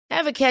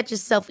Ever catch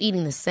yourself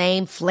eating the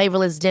same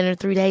flavorless dinner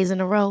 3 days in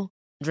a row?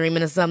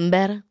 Dreaming of something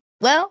better?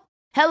 Well,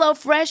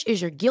 HelloFresh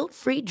is your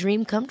guilt-free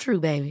dream come true,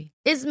 baby.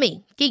 It's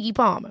me, Keke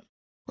Palmer.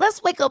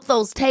 Let's wake up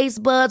those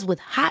taste buds with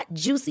hot,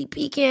 juicy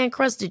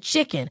pecan-crusted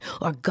chicken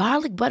or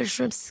garlic butter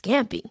shrimp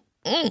scampi.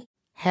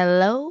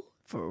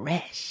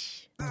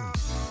 HelloFresh.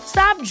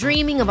 Stop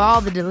dreaming of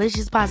all the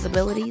delicious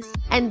possibilities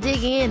and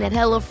dig in at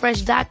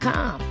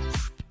HelloFresh.com.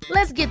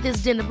 Let's get this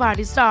dinner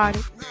party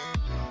started.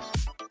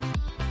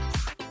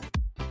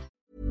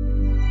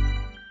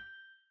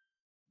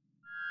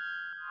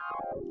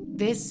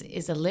 This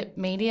is a Lip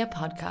Media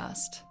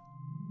podcast.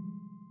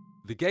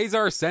 The gays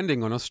are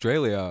ascending on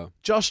Australia.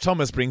 Josh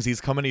Thomas brings his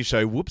comedy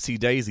show Whoopsie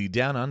Daisy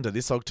down under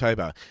this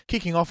October,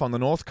 kicking off on the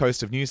north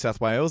coast of New South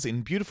Wales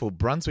in beautiful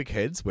Brunswick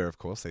Heads, where of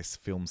course they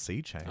film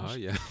Sea Change. Oh,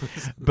 yeah.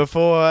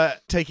 Before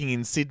taking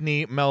in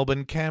Sydney,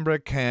 Melbourne, Canberra,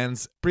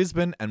 Cairns,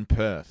 Brisbane and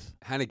Perth.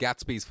 Hannah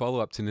Gatsby's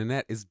follow-up to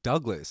Nanette is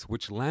Douglas,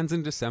 which lands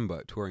in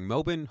December, touring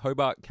Melbourne,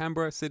 Hobart,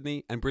 Canberra,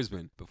 Sydney and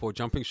Brisbane, before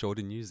jumping short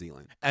in New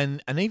Zealand.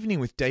 And An Evening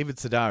with David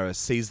Sedaris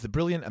sees the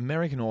brilliant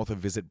American author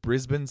visit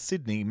Brisbane,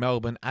 Sydney,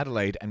 Melbourne,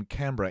 Adelaide and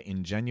Canberra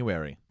in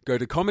January. Go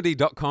to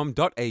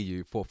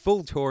comedy.com.au for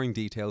full touring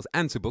details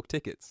and to book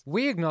tickets.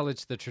 We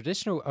acknowledge the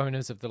traditional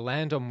owners of the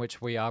land on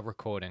which we are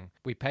recording.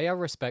 We pay our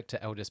respect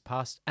to elders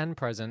past and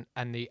present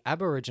and the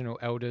Aboriginal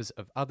elders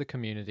of other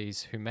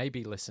communities who may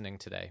be listening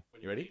today.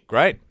 You ready?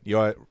 Great.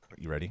 You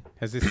ready?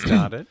 Has this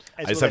started?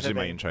 I just have to do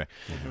my intro.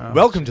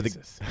 Welcome to the...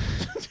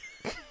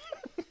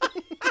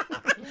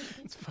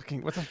 It's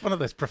fucking... What's one of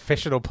those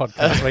professional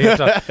podcasts where you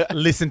have to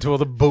listen to all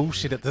the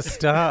bullshit at the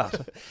start?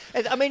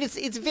 I mean,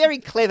 it's very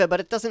clever, but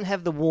it doesn't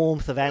have the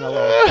warmth of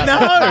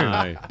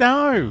analog.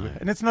 No.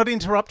 And it's not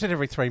interrupted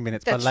every 3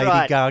 minutes That's by Lady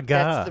right.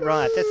 Gaga.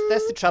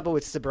 That's the trouble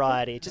with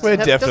sobriety. It just We're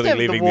doesn't definitely have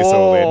the leaving this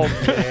all in.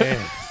 warmth.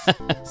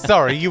 Yes.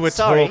 Sorry, you were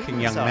talking,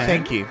 young man.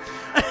 Thank you.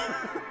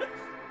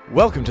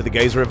 Welcome to The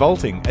Gays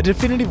Revolting, a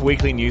definitive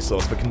weekly news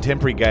source for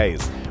contemporary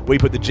gays. We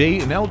put the G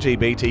in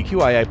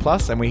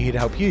LGBTQIA+, and we're here to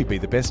help you be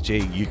the best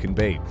G you can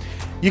be.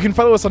 You can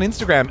follow us on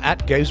Instagram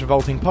at Gays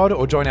Revolting Pod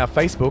or join our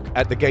Facebook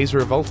at The Gays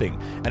Revolting.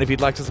 And if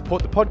you'd like to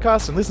support the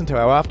podcast and listen to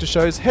our after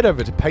shows, head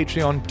over to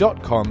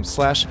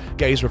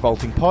patreon.com/Gays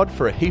Revolting Pod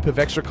for a heap of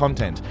extra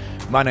content.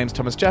 My name's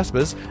Thomas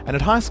Jaspers, and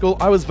at high school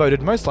I was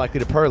voted most likely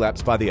to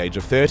prolapse by the age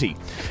of 30.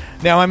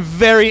 Now I'm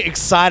very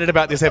excited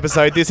about this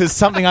episode. This is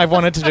something I've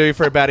wanted to do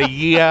for about a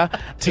year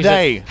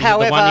today.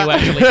 However, the one you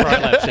actually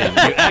prolapsed in.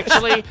 You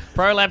actually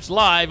prolapsed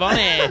live on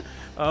air.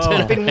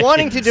 I've been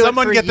wanting to do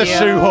Someone it for get a the year.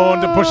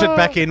 shoehorn to push it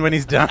back in when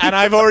he's done. And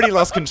I've already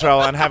lost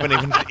control and haven't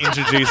even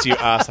introduced you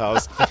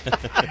assholes.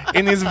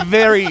 In this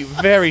very,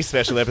 very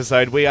special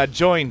episode, we are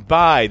joined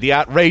by the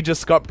outrageous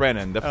Scott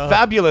Brennan, the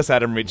fabulous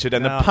Adam Richard,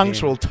 and the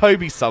punctual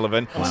Toby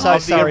Sullivan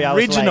of the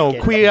original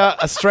queer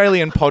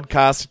Australian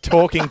podcast,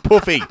 Talking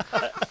Poofy.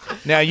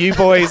 Now, you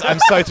boys, I'm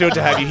so thrilled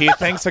to have you here.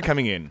 Thanks for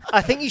coming in.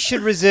 I think you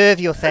should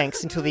reserve your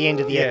thanks until the end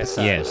of the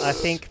episode. Yes. I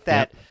think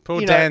that... Poor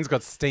you know, Dan's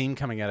got steam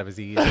coming out of his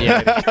ears.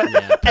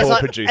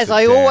 As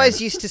I always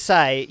used to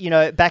say,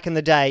 back in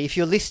the day, if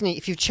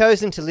you've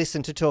chosen to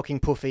listen to Talking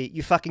Poofy,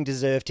 you fucking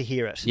deserve to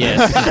hear it.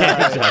 Yes,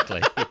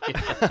 exactly.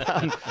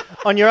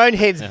 On your own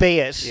heads be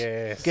it.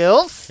 Yes.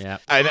 Girls? Yeah.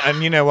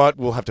 And you know what?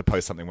 We'll have to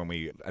post something when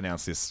we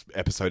announce this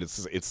episode.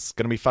 It's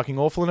going to be fucking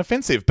awful and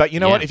offensive. But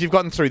you know what? If you've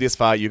gotten through this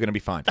far, you're going to be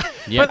fine.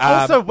 Yep. But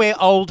also, we're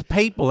old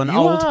people, and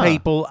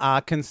people are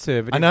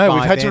conservative. I know. by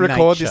We've had to their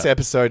record nature. this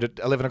episode at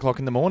 11 o'clock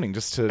in the morning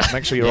just to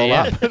make sure you're all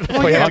up.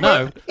 I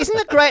know. Isn't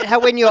it great how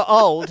when you're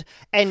old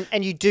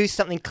and you do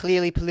something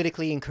clearly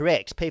politically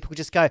incorrect, people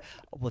just go, oh,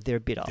 well, they're a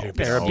bit old. They're a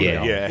bit old.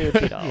 They're a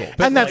bit old.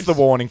 And that's the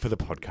warning for the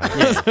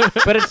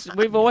podcast. But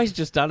we've always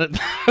just done it.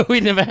 We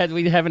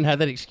haven't had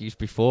that excuse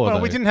before. Well,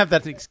 though. we didn't have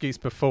that excuse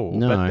before,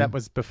 No. but that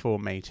was before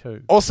me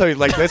too. Also,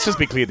 let's just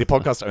be clear, the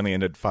podcast only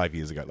ended 5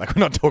 years ago. We're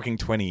not talking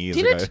 20 years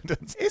ago.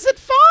 Is it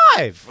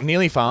 5?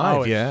 Nearly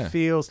 5, It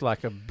feels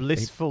like a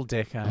blissful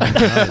decade.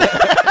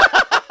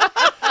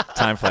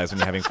 Time flies when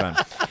you're having fun.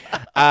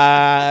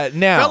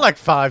 Now, Felt like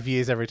 5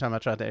 years every time I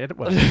tried to edit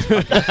one. It's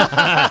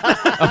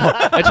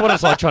what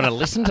it's like trying to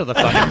listen to the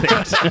fucking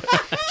things. Do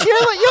you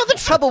know what the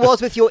trouble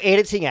was with your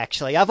editing,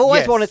 actually? I've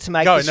always Yes. wanted to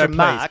make Go, this no,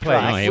 remark, please.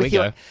 right? Oh, here we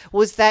go.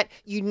 Was that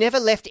you never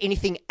left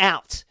anything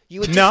out. You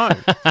would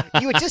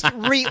you would just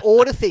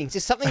reorder things.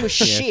 If something was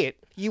shit,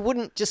 you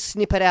wouldn't just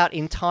snip it out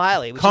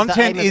entirely. Which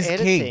Content is the is aim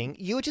of king. editing.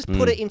 You would just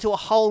put it into a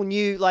whole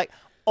new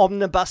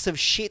omnibus of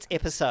shit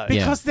episode.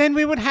 Because then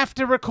we would have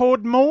to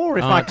record more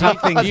if I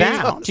cut things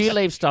out. Do you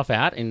leave stuff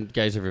out in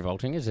Gays of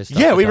Revolting? Is there stuff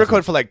yeah, we that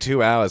record for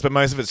 2 hours, but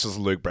most of it's just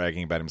Luke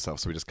bragging about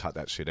himself, so we just cut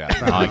that shit out.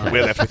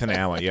 We're left with an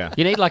hour, yeah.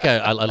 You need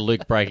a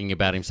Luke bragging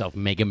about himself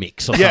mega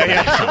mix or Yeah, something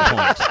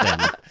yeah. at some point.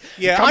 Then.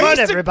 Yeah, Come on,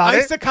 everybody. I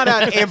used to cut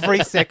out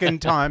every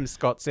second time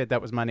Scott said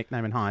that was my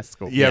nickname in high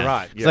school. Yeah,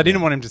 right. Because I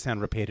didn't want him to sound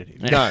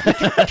repetitive. No.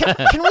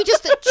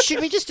 Should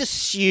we just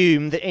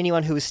assume that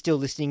anyone who is still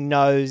listening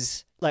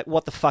knows like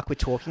what the fuck we're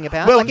talking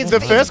about? Well, Like, it's the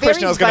first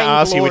question I was going to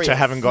ask you, which I vainglorious.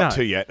 haven't got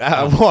to yet,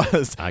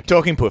 was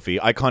Talking Poofy,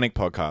 iconic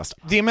podcast.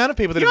 The amount of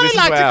people that You have only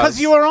listened liked to it ours...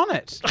 because you were on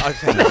it. Oh,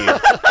 thank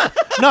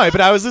you. No,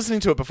 but I was listening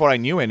to it before I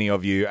knew any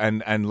of you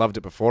and loved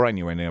it before I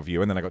knew any of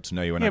you, and then I got to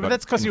know you. And Yeah, I but got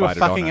that's because you were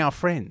invited on fucking it. our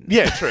friends.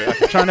 Yeah, true.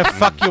 Okay. Trying to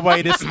fuck your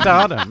way to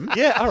stardom.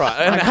 Yeah, all right.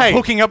 And Like, hey,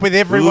 hooking up with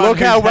everyone. look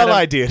who's how had well a-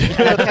 I did.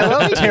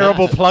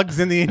 Terrible plugs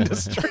in the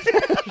industry.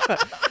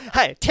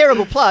 Hey,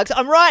 terrible plugs.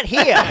 I'm right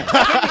here.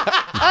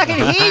 I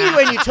can hear you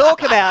when you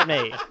talk about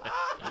me.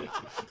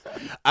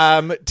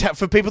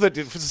 For people that,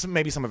 for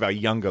maybe some of our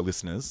younger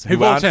listeners Who've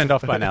who all aren't- turned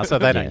off by now, so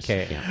they don't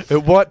care.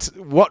 What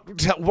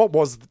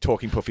was the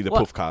Talking Poofy, the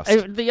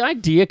Poofcast? The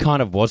idea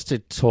kind of was to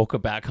talk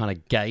about kind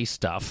of gay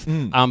stuff,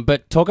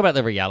 but talk about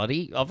the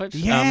reality of it.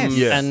 Yes.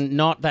 Yes. And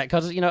not that,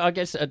 because, I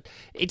guess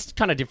it's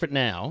kind of different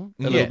now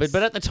a little Yes. bit,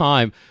 but at the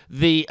time,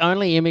 the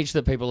only image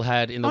that people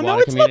had in the Oh, wider no,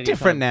 it's community not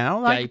different of now.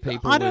 gay Like,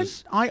 people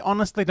was... I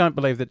honestly don't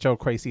believe that Joel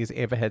Creasy has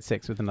ever had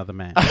sex with another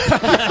man.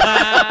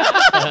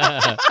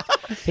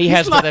 He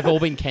has, but they've all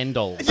been Ken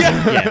dolls.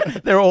 Yeah.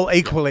 They're all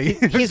equally.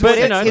 He's But,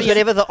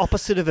 whatever the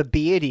opposite of a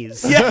beard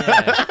is.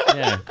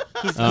 Yeah.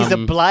 He's a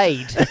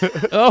blade.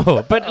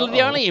 Oh, but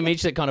the only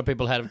image that kind of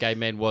people had of gay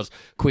men was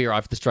Queer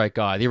Eye for the Straight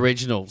Guy, the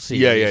original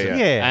series. Yeah.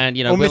 Yeah. And,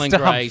 Or Will and Mr.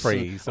 Grace,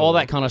 Humphreys and all or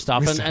that kind of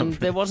stuff. Mr. And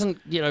there wasn't,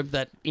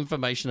 that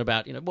information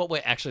about, what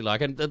we're actually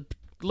like. And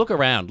look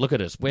around, look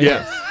at us.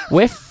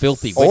 We're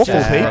filthy. We're Awful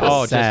just, people.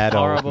 Oh, Sad just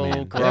old horrible,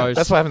 men. gross.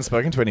 That's why I haven't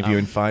spoken to any of you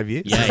in 5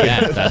 years. Yeah, since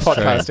yeah, the that's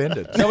podcast true.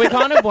 ended. So we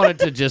kind of wanted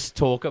to just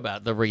talk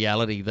about the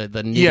reality, the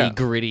Yeah. nitty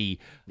gritty,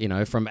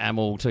 from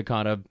AML to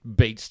kind of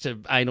beats to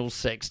anal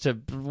sex to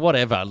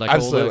whatever, like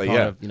Absolutely, all the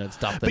yeah. kind of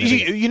stuff that But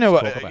everything you know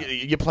talk what? about.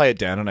 You play it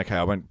down, and okay,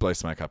 I won't blow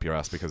smoke up your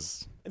ass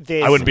because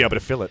There's- I wouldn't be able to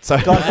fill it. So.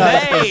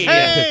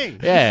 Hey!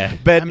 Yeah.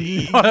 But I'm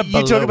you not a talk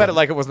below about it it.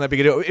 like it wasn't that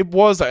big a deal. It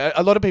was.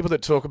 A lot of people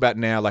that talk about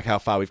now, like how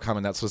far we've come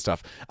and that sort of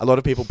stuff, a lot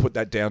of people put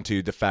that down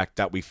to the fact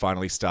that we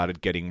finally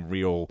started getting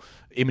real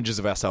images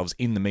of ourselves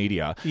in the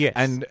media. Yes.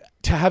 And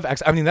to have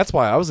access, I mean, that's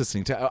why I was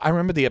listening to. I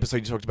remember the episode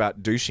you talked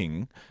about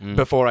douching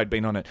before I'd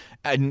been on it.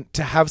 And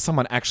to have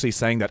someone actually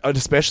saying that, and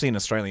especially in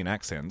Australian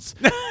accents,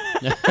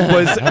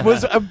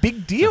 was a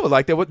big deal.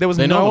 Like there was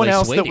They're no one normally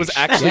else that was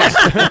Swedish.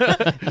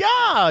 actually...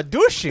 Yeah,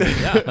 douching.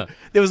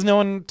 There was no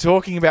one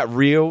talking about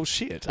real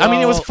shit. I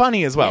mean, it was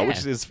funny as well, yeah.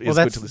 which is Well,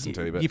 good to listen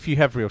to. But if you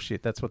have real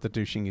shit, that's what the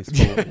douching is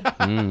for.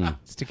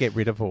 It's to get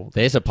rid of all.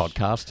 There's a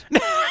podcast.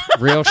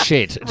 Real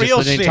shit. Real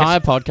Just an shit. entire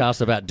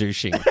podcast about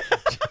douching.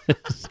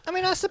 I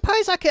mean, I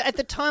suppose at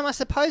the time, I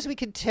suppose we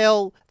could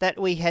tell that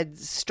we had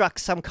struck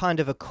some kind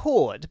of a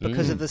chord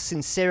because of the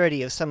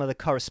sincerity of some of the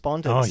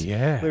correspondence Oh,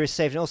 yeah. we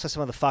received, and also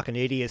some of the fucking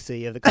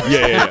idiocy of the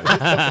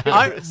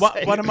correspondence.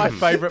 One of my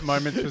favourite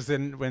moments was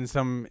when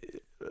some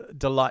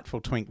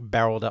delightful twink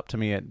barreled up to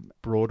me at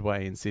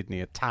Broadway in Sydney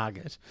at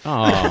Target.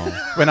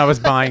 Oh. When I was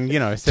buying,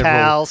 several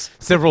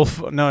Towels.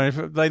 No,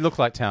 they look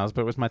like towels,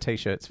 but it was my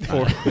t-shirts.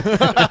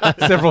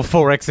 Several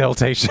 4XL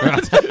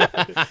t-shirts.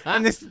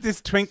 And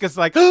this twink is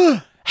like,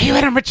 "Oh, are you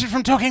Adam Richard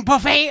from Talking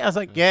Poofy?" I was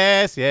like,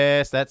 yes,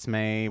 that's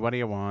me. What do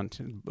you want?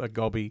 A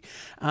gobby.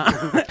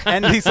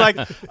 And he's like,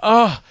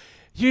 "Oh,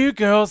 you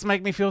girls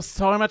make me feel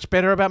so much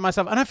better about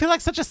myself. And I feel like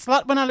such a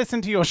slut when I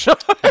listen to your show."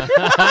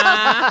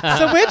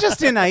 So we're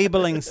just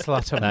enabling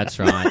slutter. That's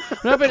right.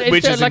 No, but it's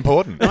Which is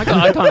important. I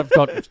kind of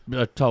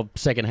got told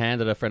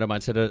secondhand that a friend of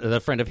mine said a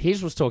friend of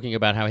his was talking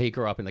about how he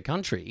grew up in the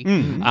country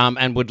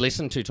and would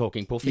listen to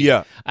Talking Poofy.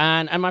 Yeah.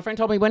 And my friend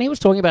told me when he was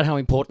talking about how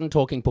important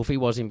Talking Poofy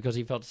was to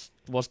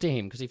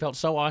him because he felt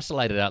so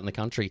isolated out in the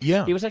country.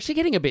 Yeah. He was actually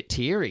getting a bit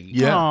teary.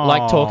 Yeah.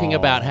 Like talking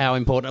about how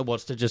important it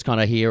was to just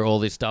kind of hear all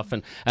this stuff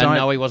and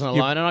know he wasn't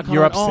alone. And I kind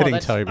You're of went, upsetting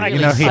that's Toby. really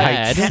You know he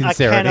sad. hates I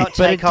sincerity. cannot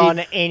But take it did- on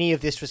any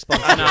of this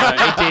responsibility. No,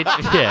 it did.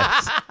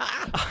 Yes,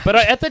 but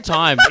at the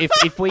time,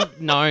 if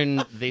we'd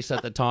known this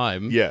at the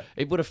time, Yeah.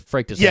 it would have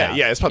freaked us Yeah, out.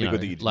 yeah, it's probably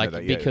good that you didn't like know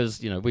that, yeah. because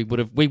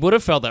we would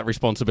have felt that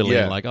responsibility.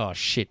 Yeah. And like, oh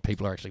shit,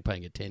 people are actually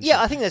paying attention.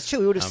 Yeah, I think that's true.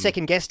 We would have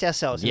second guessed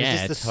ourselves. It was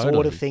yeah, just the totally.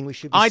 sort of thing we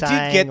should be I saying.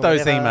 did get or those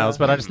whatever. emails,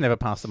 but I just never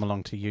passed them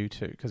along to you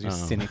two because you're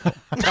cynical.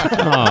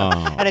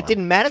 Oh. And it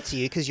didn't matter to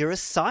you because you're a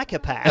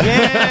psychopath.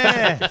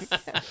 Yes.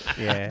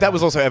 Yeah. That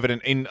was also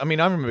evident in. I mean,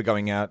 I remember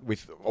going out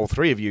with all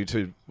three of you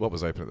to what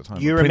was open at the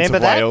time. You Prince remember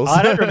of that? Wales.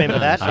 I don't remember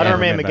that. I don't don't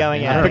remember remember.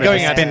 going I out. don't But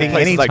going out to Spending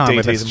places any like time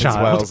with DTs this and Prince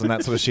of child. Wales and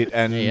that sort of shit,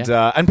 and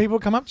Yeah. and people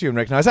come up to you and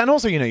recognise that, and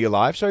also your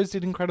live shows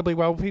did incredibly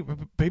well.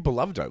 People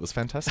loved it. It was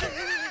fantastic.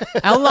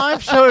 Our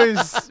live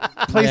shows.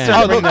 Please Yeah.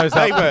 don't Oh, bring look, those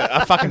they up. were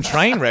a fucking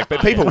train wreck,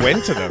 but people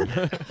went to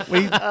them.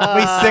 We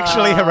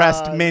sexually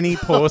harassed many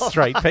poor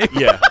straight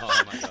people. Yeah.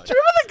 Do you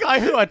remember the guy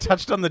who I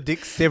touched on the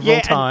dick several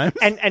Yeah, times?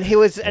 and he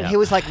was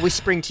like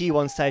whispering to you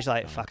on stage,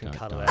 like fucking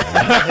cut it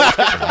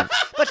out.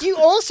 But do you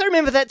also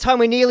remember that time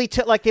we nearly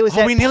took there was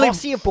that we nearly-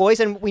 posse of boys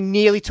and we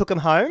nearly took them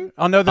home?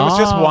 Oh no, there was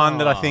just one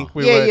that I think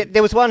we were. Yeah,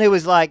 there was one who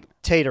was like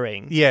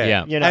teetering. Yeah.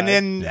 Yeah. You know.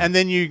 And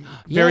then you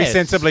very Yes.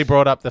 sensibly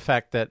brought up the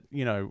fact that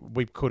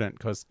we couldn't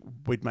because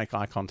we'd make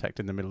eye contact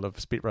in the middle of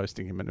spit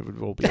roasting him and it would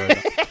all be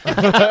over.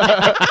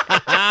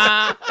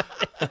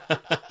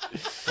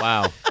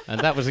 Wow. And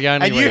that was the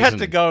only And reason. you had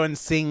to go and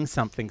sing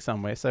something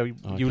somewhere, so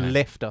you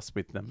left us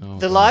with them. Oh,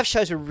 The God. live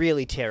shows were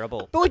really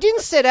terrible. But we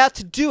didn't set out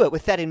to do it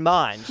with that in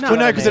mind. Well,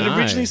 no, because it No.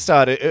 originally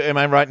started. Am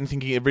I right in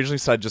thinking it originally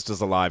started just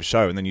as a live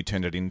show, and then you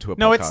turned it into a podcast?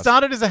 No, it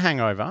started as a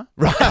hangover.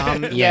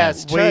 Right. Yeah,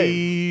 it's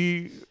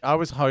true. I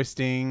was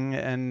hosting,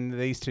 and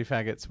these two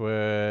faggots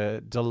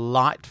were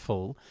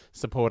delightful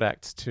support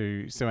acts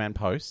to Sue Ann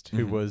Post,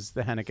 who was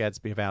the Hannah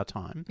Gadsby of our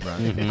time.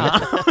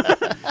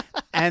 Right.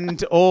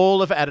 And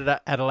all of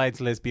Adelaide's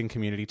lesbian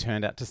community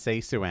turned out to see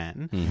Sue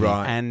Ann.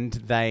 Right.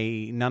 And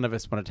none of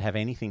us wanted to have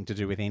anything to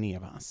do with any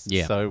of us.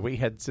 Yeah. So we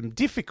had some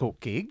difficult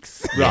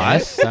gigs.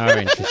 Right. So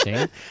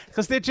interesting.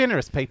 Because they're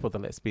generous people, the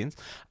lesbians.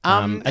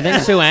 And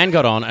then Sue Ann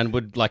got on and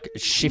would like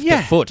shift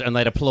a foot and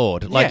they'd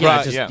applaud. Like,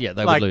 Yeah. they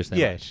like, would lose their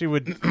yeah,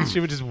 mind. she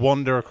would just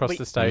wander across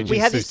the stage. We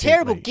and had these succinctly.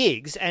 terrible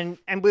gigs, and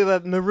we were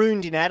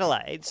marooned in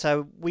Adelaide,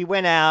 so we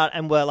went out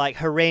and were like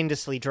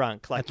horrendously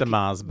drunk, like At the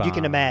Mars bar. You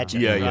can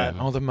imagine. Yeah, right? yeah.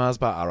 Oh, the Mars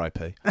Bar,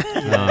 R.I.P.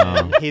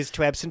 Oh. Here's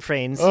to absent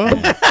friends.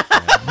 And it's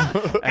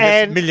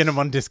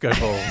 1,000,001 disco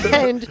balls.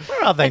 And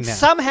where are they and now?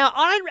 somehow,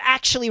 I don't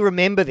actually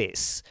remember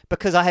this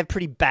because I have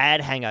pretty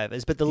bad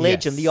hangovers, but the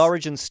legend, Yes. the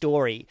origin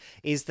story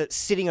is that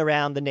sitting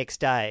around the next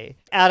day,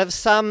 out of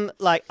some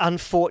like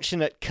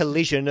unfortunate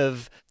collision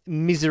of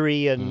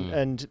misery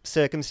and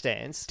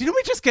circumstance. Didn't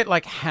we just get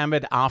like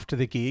hammered after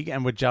the gig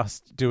and were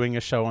just doing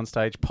a show on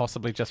stage,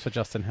 possibly just for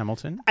Justin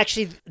Hamilton?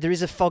 Actually, there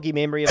is a foggy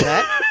memory of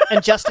that.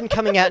 And Justin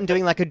coming out and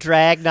doing like a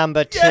drag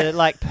number to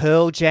like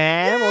Pearl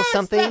Jam or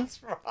something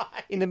That's right.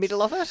 in the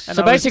middle of it. And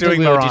So I was basically, doing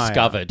we were Mariah.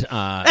 discovered,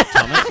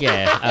 Thomas.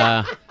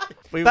 Yeah.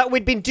 But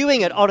we'd been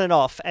doing it on and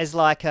off as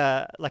like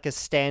a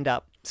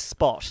stand-up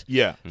spot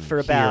Yeah. for Here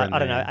about, and I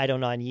don't know, there. 8 or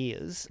 9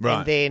 years. Right.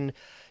 And then,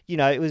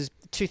 it was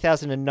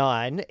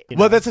 2009.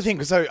 Well, that's the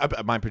thing. So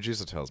my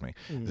producer tells me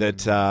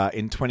that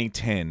in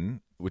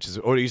 2010, which is,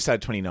 or you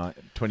said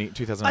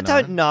 2009? I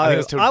don't know. I think it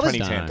was till I was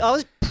 2010. I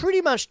was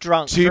pretty much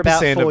drunk for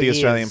about 2% 4 of the years.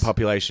 Australian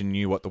population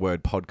knew what the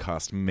word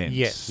podcast meant.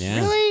 Yes.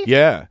 Yeah. Really?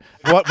 Yeah.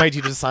 What made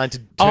you decide to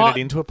turn it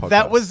into a podcast?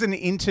 That was an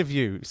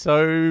interview.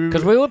 So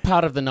Because we were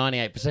part of the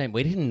 98%.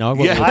 We didn't know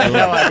what Yeah. we were I had doing.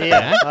 no idea.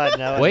 Yeah? I had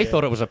no We idea.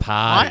 thought it was a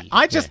party.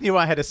 I just knew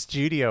I had a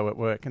studio at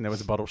work and there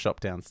was a bottle shop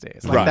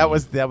downstairs. Like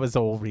Right. that was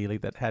all really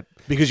that had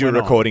because you were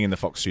went on. recording in the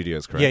Fox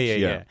Studios, correct?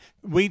 Yeah.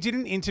 We did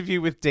an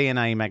interview with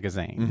DNA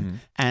magazine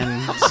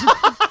and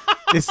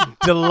this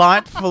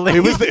delightfully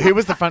Who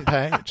was the front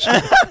page?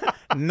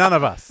 none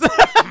of us.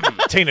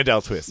 Tina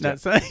Del Twist. No,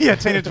 so, yeah,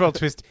 Tina Twelve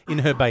Twist in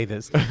her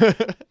bathers.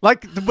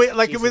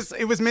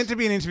 It was meant to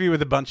be an interview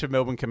with a bunch of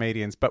Melbourne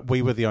comedians, but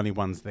we were the only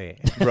ones there.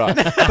 Right.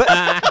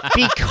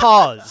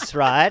 Because,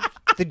 right,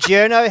 the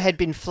journo had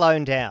been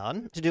flown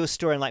down to do a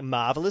story in like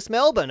Marvellous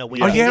Melbourne, a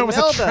weekend in it was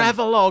Melbourne. a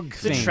travelogue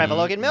The thing.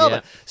 travelogue in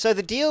Melbourne. Yeah. So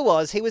the deal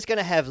was he was going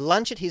to have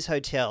lunch at his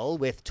hotel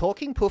with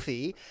Talking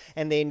Poofy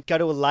and then go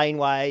to a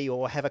laneway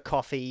or have a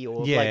coffee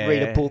or like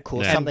read a book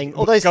or Yeah. something.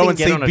 All those Go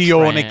things. and see on a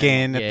Bjorn tram.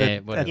 again Yeah,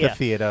 at whatever. the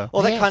theatre.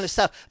 all that Yes. kind of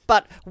stuff.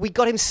 But we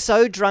got him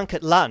so drunk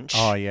at lunch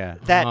Oh, yeah.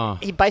 that Oh.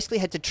 he basically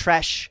had to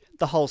trash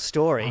the whole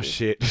story. Oh,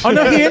 shit. Oh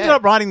no, he ended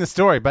up writing the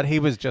story, but he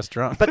was just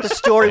drunk. But the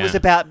story was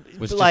about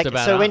Was just like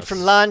about so we went us.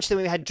 from lunch, then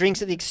we had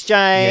drinks at the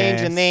exchange,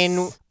 Yes. and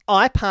then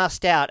I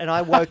passed out and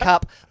I woke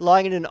up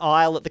lying in an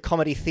aisle at the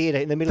Comedy Theatre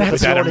in the middle of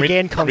With a Born Adam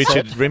Again concert.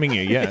 Richard rimming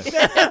you, yeah.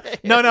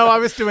 no, I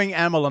was doing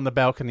Amel on the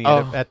balcony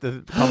at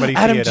the comedy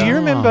Adam, theatre. do you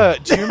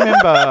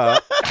remember?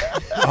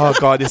 Oh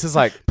God, this is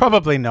like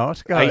Probably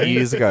not. Go 8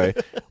 years ago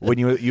when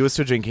you were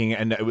still drinking,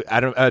 and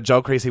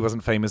Joel Creasy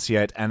wasn't famous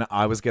yet, and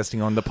I was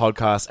guesting on the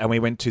podcast, and we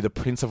went to the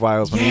Prince of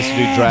Wales when we used to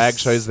do drag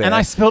shows there. And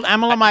I spilled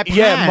Amel on my pants.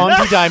 yeah,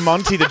 Monty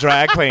Diamante, the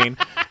drag queen,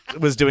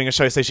 was doing a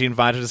show, so she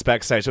invited us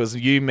backstage. It was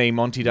you, me,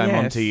 Monty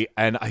Diamante,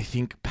 and I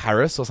think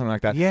Paris or something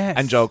like that. Yes.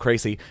 And Joel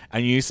Creasy,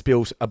 and you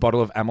spilt a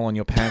bottle of Amel on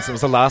your pants. It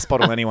was the last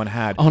bottle anyone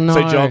had. Oh, no.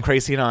 So Joel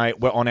Creasy and I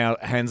were on our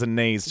hands and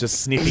knees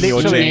just sniffing your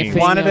Literally jeans.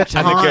 one at a And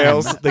time.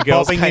 the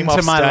girls bobbing came into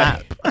off my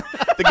stage. lap.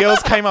 The girls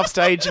came off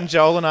stage, and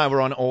Joel and I were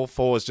on all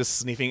fours just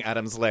sniffing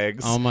Adam's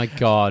legs. Oh my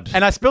God.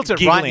 And I spilt it right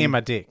Giggling. near my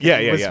dick. Yeah,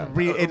 It yeah, was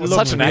yeah. It was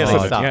looked such an really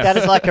accident, sucked. yeah. That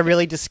is like a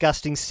really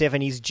disgusting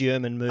 70s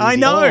German movie. I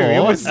know. It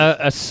Or was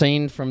a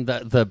scene from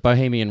the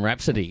Bohemian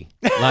Rhapsody.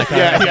 Like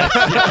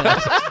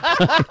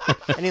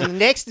And in the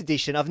next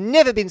edition, I've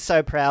never been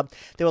so proud.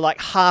 There were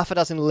like half a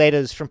dozen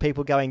letters from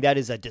people going, "That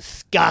is a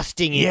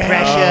disgusting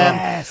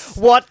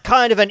impression. What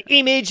kind of an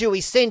image are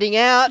we sending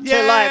out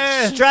to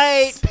like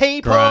straight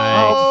people?"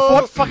 Right.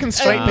 What fucking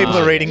straight people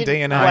are reading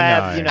DNA?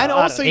 Well, you know, And I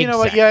also, don't- you know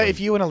what? Yeah, Exactly. if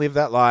you want to live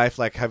that life,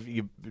 like have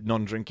you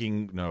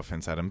non-drinking, no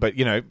offense, Adam, but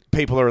you know,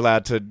 people are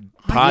allowed to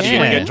party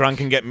yeah. and get drunk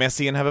and get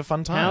messy and have a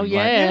fun time. Hell Like,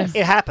 yeah.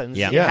 It happens.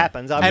 Yeah. It Yeah.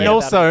 happens. I've And read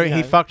also, about it, you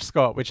he know. fucked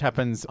Scott, which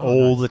happens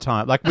all the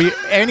time. Like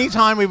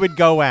anytime we would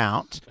go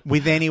out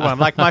with anyone,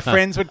 like my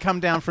friends would come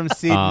down from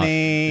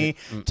Sydney,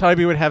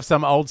 Toby would have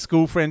some old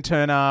school friend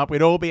turn up.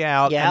 We'd all be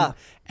out, Yeah.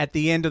 at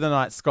the end of the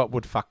night, Scott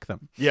would fuck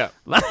them. Yeah.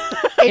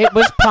 It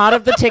was part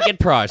of the ticket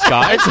price,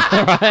 guys.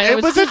 Right?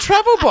 It was a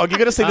travel blog. You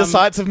got to see the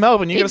sights of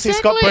Melbourne. You got to see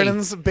Scott exactly.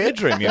 Brennan's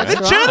bedroom. You know?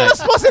 The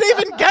journalist wasn't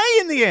even gay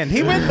in the end.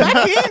 He went back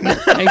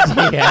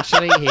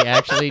in. he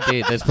actually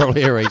did. There's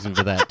probably a reason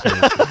for that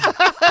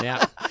too.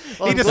 Yeah.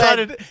 He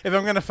decided, if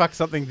I'm going to fuck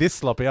something this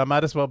sloppy, I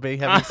might as well be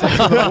having sex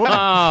with a woman.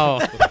 Oh.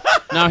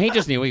 No, he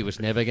just knew he was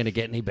never going to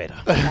get any better.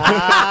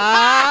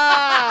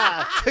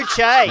 Touche.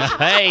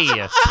 Hey.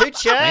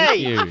 Touche. Thank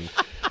you.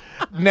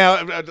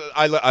 Now,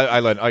 I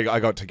learned. I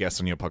got to guest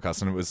on your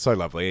podcast, and it was so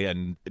lovely,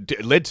 and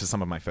it led to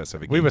some of my first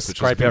ever gigs. We were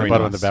scraping the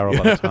bottom of the barrel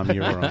by the time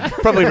you were on.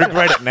 Probably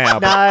regret it now.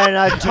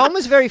 No. Tom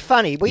was very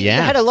funny. We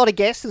had a lot of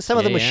guests, and some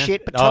of them were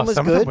shit, but Tom was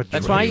good.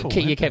 That's why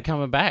you kept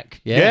coming back.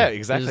 Yeah,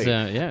 exactly.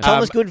 Tom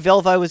was good.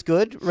 Velvo was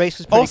good. Reese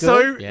was pretty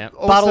good.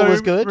 Buttle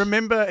was good.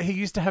 Remember, he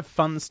used to have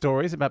fun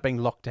stories about being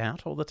locked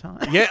out all the time.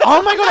 Yeah.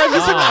 Oh my god,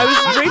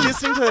 I was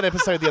re-listening to that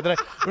episode the other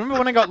day. Remember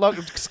when I got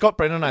locked? Scott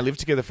Brennan and I lived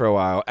together for a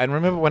while, and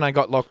remember when I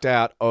got locked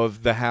out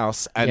of the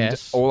house and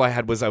all I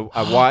had was a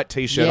white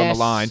t-shirt on the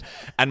line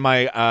and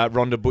my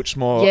Rhonda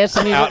Butchmore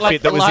outfit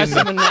like that was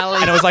Liza in the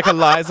Minnelli. and it was like a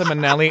Liza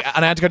Minnelli,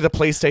 and I had to go to the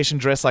police station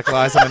dressed like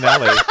Liza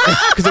Minnelli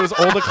because it was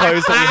all the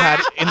clothes that we had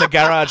in the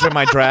garage were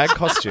my drag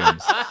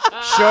costumes.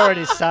 Sure it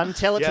is, son.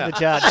 Tell it to the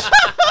judge.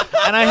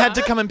 And I had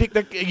to come and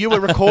pick you were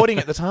recording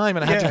at the time,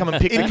 and I had to come and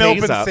pick the keys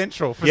Melbourne up.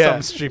 Central for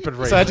some stupid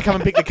reason. So I had to come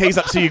and pick the keys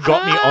up, so you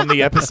got me on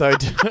the episode.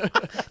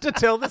 to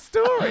tell the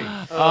story.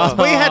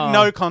 We had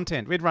no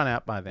content. We'd run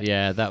out by then.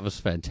 Yeah, that was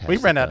fantastic. We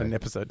ran out in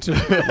episode 2.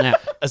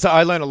 So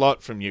I learned a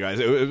lot from you guys.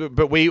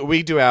 But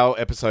we do our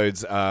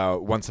episodes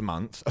once a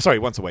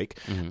week.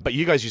 Mm-hmm. But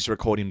you guys used to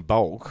record in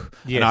bulk.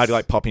 Yes. And I'd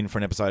like pop in for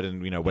an episode,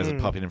 and Wes would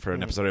pop in for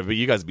an episode. But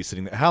you guys would be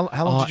sitting there. How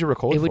long did you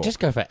record It for? would just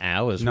go for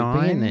hours. 9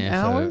 We'd be in there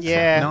hours? for...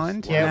 Yeah.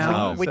 9, 10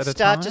 hours We'd at a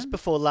start time? just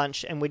before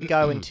lunch, and we'd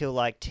go until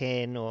like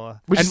 10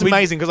 or... Which is And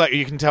amazing because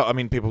you can tell. I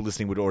mean, people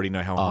listening would already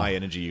know how high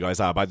energy you guys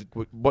are. But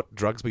what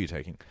drugs were you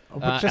taking?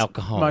 Just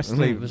alcohol.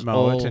 Mostly It was Moet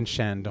all- and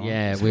Shandong.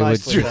 Yeah, we would...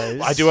 Mostly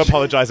those. I do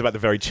apologise about the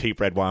very cheap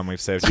red wine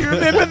we've served. Do you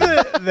remember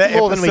the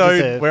More than we episode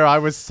deserve. where I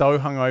was so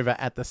hungover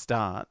at the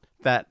start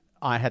that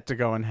I had to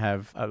go and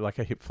have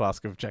a hip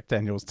flask of Jack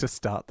Daniels to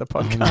start the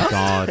podcast? Oh my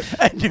God.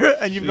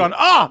 and you've gone,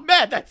 oh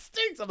man, that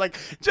stinks. I'm like,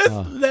 just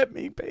let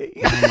me be.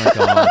 Oh my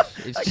God.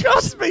 I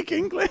can't speak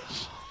English.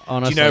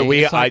 Honestly, Do you know,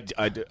 it's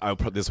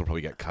like- this will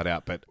probably get cut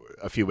out, but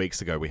a few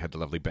weeks ago we had the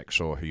lovely Beck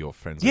Shaw, who you're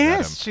friends Yes,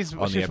 with, Adam, she's on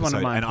one the of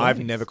episode. my And I've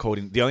employees. never called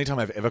in. The only time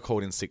I've ever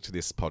called in sick to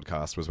this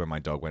podcast was when my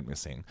dog went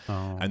missing.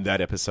 And that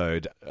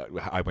episode,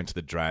 I went to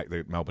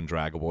the Melbourne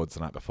Drag Awards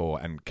the night before,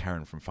 and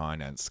Karen from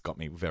Finance got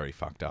me very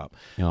fucked up.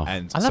 Oh.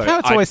 And I love so how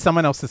it's always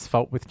someone else's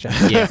fault with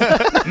Jack.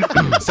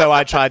 Yeah. So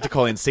I tried to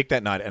call in sick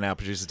that night, and our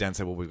producer Dan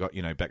said, well, we've got,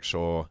 Beck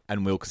Shaw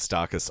and Will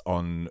Kostakis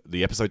on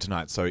the episode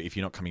tonight, so if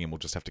you're not coming in, we'll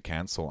just have to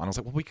cancel. And I was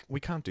like, well, we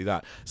can't do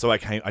that. So I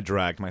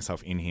dragged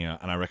myself in here,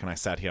 and I reckon I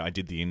sat here, I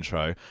did the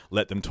intro,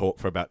 let them talk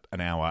for about an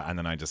hour, and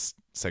then I just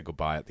said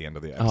goodbye at the end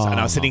of the episode. And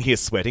I was sitting here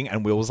sweating,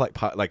 and Will was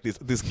like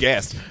this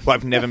guest who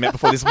I've never met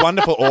before, this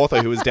wonderful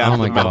author who was down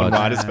for the Melbourne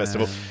Writers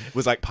Festival,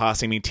 was like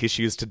passing me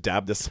tissues to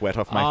dab the sweat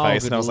off my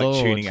face, and I was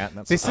like tuning out. And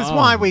that's This is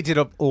why we did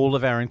all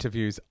of our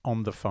interviews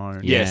on the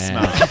phone. yes,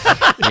 Yeah.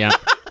 smart. Yeah.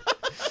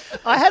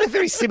 I had a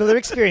very similar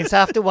experience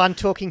after one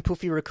Talking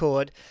Poofy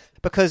record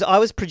because I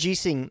was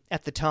producing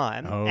at the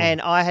time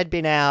and I had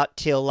been out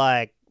till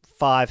like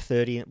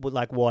 5:30,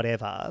 like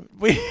whatever.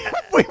 We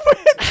went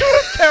to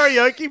a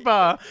karaoke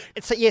bar.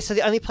 So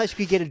the only place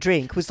we could get a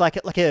drink was like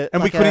a And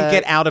like we couldn't a-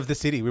 get out of the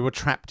city. We were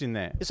trapped in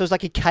there. So it was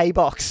like a K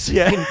box in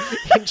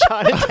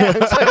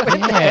Chinatown. So I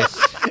went there.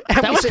 Yes.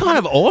 That was kind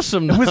of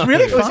awesome. It was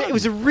really It was, fun. it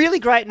was a really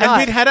great And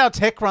night. we'd had our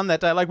tech run that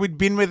day. Like, we'd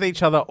been with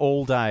each other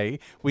all day.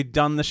 We'd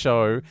done the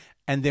show.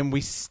 And then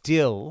we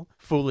still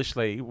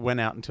foolishly went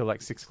out until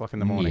like 6 o'clock in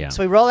the morning. Yeah.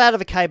 So we roll out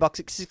of a K box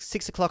at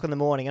 6 o'clock in the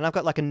morning, and I've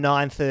got like a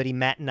 9:30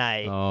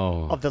 matinee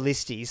of the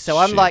listies. So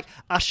I'm like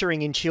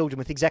ushering in children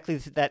with exactly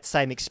that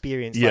same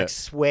experience, like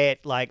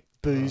sweat, like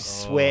booze,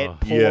 sweat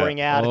pouring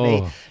out of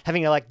me,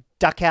 having to like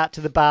duck out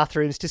to the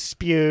bathrooms to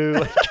spew.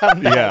 And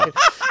come back.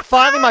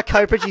 Finally, my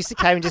co-producer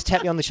came and just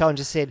tapped me on the shoulder and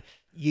just said,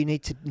 "You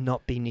need to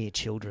not be near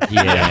children."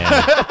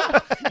 Yeah.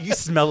 You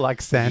smell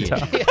like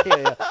Santa.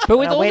 Yeah. But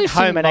with And I all went this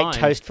home in and ate mind,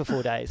 toast for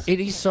 4 days. It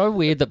is so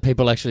weird that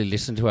people actually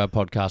listen to our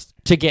podcast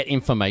to get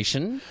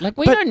information. Like,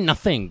 we know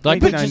nothing.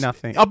 Like, We we know just,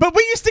 nothing. Oh, but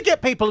we used to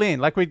get people in.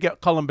 Like, we'd get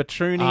Colin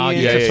Batruni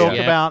in yeah, to yeah, talk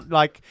yeah. about,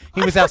 like,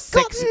 he was our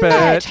Forgotten sexpert.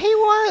 that. He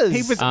was.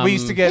 He was. We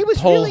used to get he was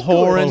Paul really good.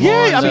 Horan. Yeah,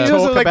 I mean, to there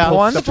was talk like about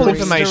wonderful the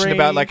information history.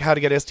 about like how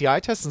to get STI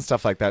tests and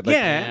stuff like that. Like,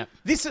 Yeah.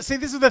 This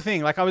is the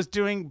thing. Like, I was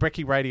doing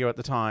Brekkie Radio at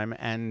the time,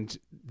 and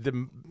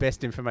the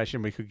best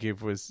information we could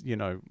give was,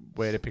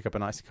 where to pick up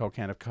an icy cold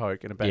can of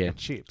Coke and a bag of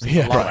chips.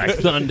 like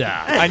thunder.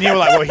 And you were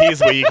like, well, here's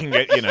where you can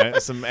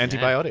get, some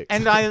antibiotics.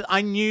 And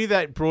I knew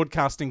that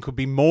broadcasting could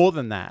be more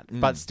than that,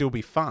 but still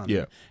be fun.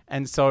 Yeah.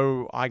 And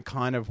so I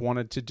kind of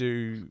wanted to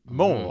do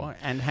more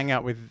and hang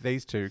out with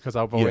these two because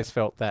I've always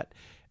felt that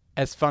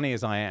as funny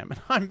as I am,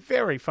 and I'm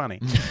very funny,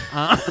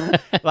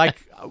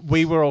 like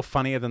we were all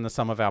funnier than the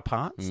sum of our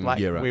parts. Like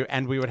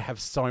we would have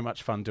so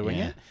much fun doing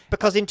it.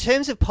 Because in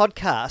terms of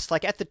podcasts,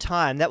 like at the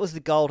time, that was the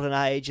golden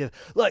age of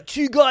like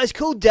two guys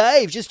called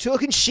Dave just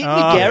talking shit in the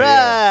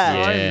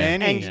garage. So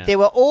many. And there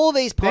were all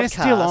these podcasts.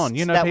 They're still on.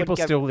 You know, that people would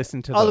go, still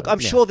listen to them. Oh, look, I'm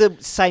sure the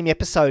same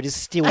episode is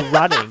still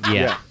running.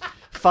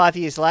 5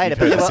 years later.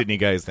 You've heard the Sydney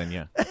Gays then,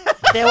 yeah.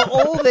 There were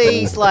all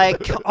these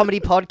like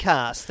comedy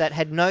podcasts that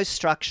had no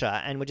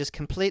structure and were just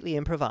completely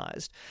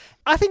improvised.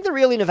 I think the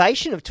real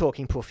innovation of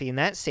Talking Poofy in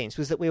that sense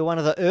was that we were one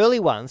of the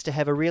early ones to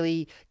have a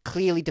really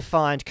clearly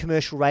defined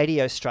commercial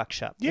radio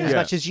structure. As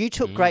much as you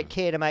took great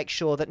care to make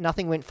sure that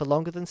nothing went for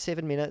longer than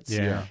 7 minutes.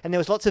 And there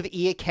was lots of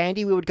ear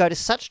candy. We would go to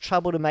such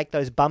trouble to make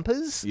those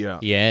bumpers.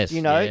 Yes.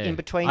 You know, in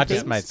between I things.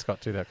 just made Scott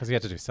do that because he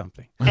had to do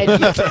something.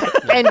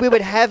 And we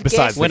would have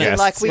Besides guests. the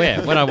guests.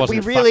 Like when I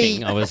wasn't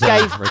fucking, I was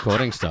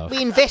recording stuff.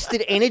 We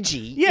invested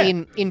energy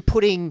in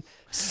putting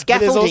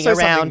scaffolding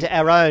around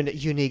our own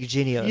unique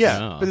genius.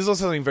 But there's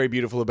also something very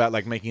beautiful about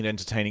like making it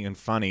entertaining and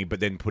funny, but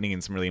then putting in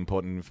some really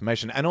important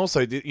information. And also,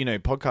 you know,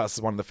 podcasts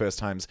is one of the first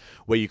times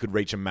where you could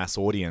reach a mass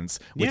audience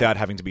without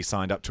having to be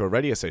signed up to a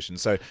radio station.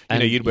 So, you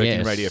know, you'd worked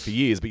in radio for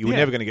years, but you were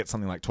never going to get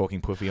something like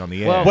Talking Poofy on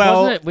the air.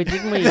 Well, wasn't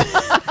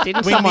it?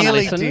 Didn't we someone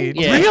nearly listen? did.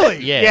 Yeah.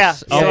 Really?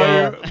 Yes. Yeah.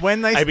 So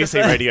when they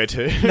ABC Radio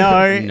 2.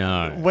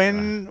 No.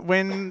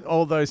 When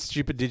all those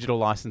stupid digital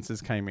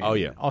licenses came in,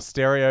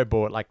 Austereo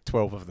bought like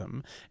 12 of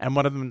them, and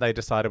one of them they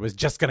decided was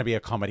just going to be a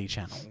comedy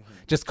channel.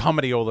 Just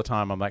comedy all the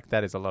time. I'm like,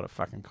 that is a lot of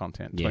fucking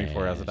content,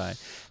 24 hours a day.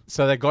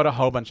 So they got a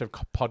whole bunch of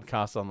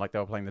podcasts on, like they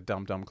were playing the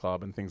Dum Dum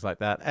Club and things like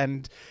that.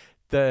 And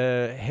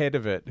the head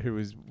of it,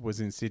 who was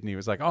in Sydney,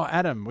 was like, "Oh,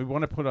 Adam, we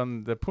want to put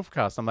on the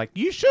Poofcast." I'm like,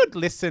 "You should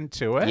listen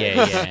to it."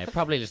 Yeah,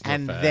 probably listen to it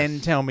and first. then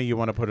tell me you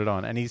want to put it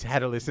on. And he's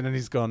had a listen, and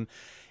he's gone,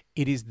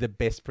 "It is the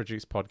best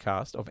produced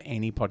podcast of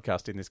any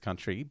podcast in this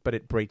country, but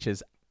it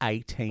breaches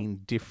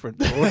 18 different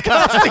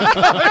broadcasting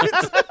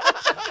codes."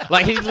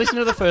 Like he'd listen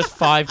to the first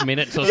 5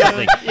 minutes or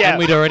something, and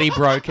we'd already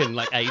broken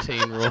like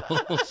 18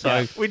 rules.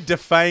 So we'd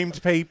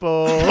defamed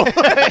people.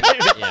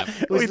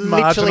 It was We'd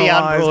literally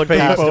marginalised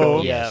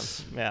unbroadcastable.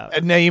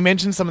 people. Now, you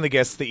mentioned some of the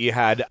guests that you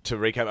had. To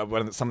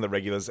recap, some of the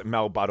regulars,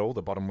 Mel Buttle,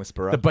 the bottom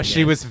whisperer. But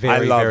she was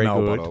very, very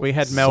Mel good. Buttle We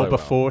had Mel so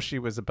before she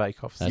was a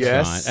Bake Off. That's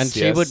yes, right.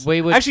 And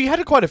we would actually, you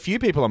had quite a few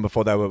people on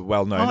before they were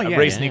well known.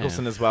 Reece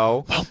Nicholson as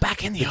well. Well,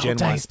 back in the old Gen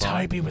days,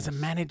 Y Toby was a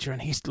manager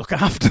and he used to look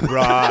after them.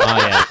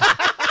 Right.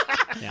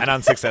 An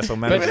unsuccessful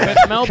manager.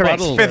 But Mel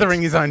Buttle,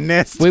 feathering his own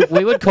nest.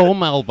 we would call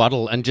Mel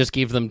Buttle and just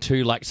give them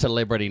two like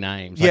celebrity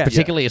names, like, Yeah.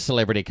 particularly a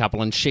celebrity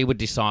couple, and she would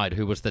decide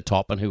who was the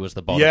top and who was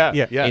the bottom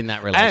in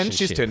that relationship. And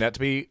she's turned out to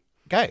be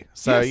gay.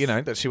 So, you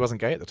know, that she wasn't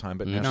gay at the time,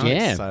 but now she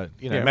is. So,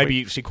 you know,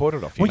 maybe she caught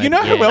it off you. Well, you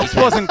know who else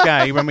wasn't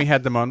gay when we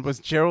had them on was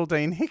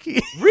Geraldine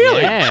Hickey.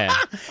 Really? Yeah.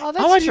 Oh,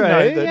 that's true.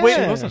 Know that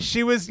yeah.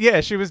 she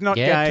wasn't. She was not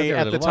Yeah, it took gay her a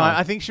at the little time. while.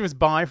 I think she was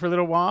bi for a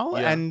little while,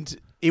 and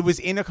it was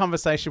in a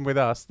conversation with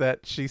us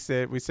that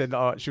we said,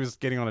 oh, she was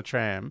getting on a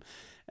tram.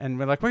 And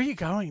we're like, where are you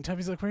going?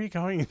 Toby's like, where are you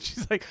going? And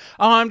she's like,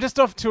 oh, I'm just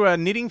off to a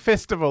knitting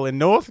festival in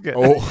Northgate.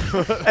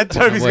 Oh. And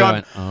Toby's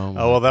gone,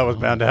 well, that was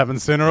bound to happen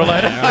sooner or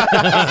later.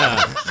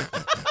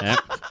 Yep.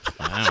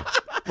 Wow.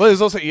 Well,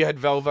 there's also, you had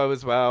Velvo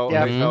as well.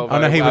 Yeah. Velvo. Oh,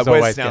 no, he was Wes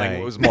always Snelling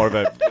gay. was more of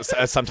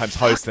a sometimes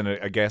host than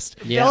a guest.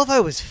 Yeah.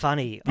 Velvo was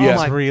funny. Yeah. Oh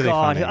my Really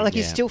god! funny. Like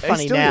he's still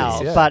funny still now,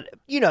 is, yeah. but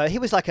you know he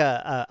was like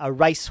a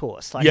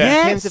racehorse. Like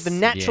Yes. in terms of the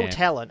natural Yeah.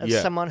 talent of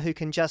Yeah. someone who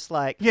can just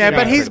like Yeah,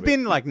 but he's incredibly.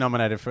 been like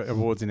nominated for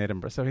awards in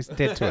Edinburgh, so he's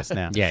dead to us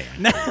now. Yeah.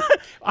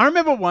 I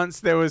remember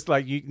once there was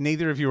like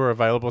neither of you were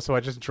available, so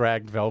I just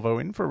dragged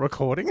Velvo in for a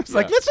recording. It was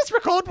like, let's just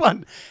record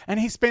one, and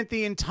he spent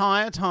the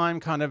entire time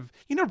kind of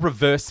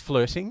reverse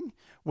flirting.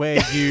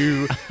 Where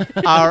you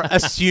are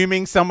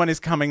assuming someone is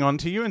coming on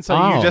to you, and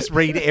so you just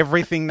read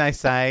everything they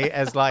say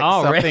as like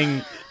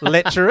something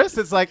lecherous.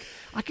 It's like,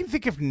 I can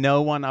think of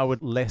no one I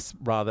would less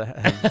rather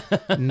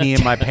have near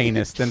my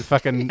penis than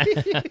fucking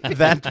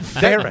that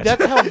ferret.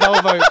 That's how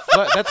Velvo.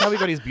 That's how he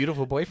got his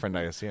beautiful boyfriend,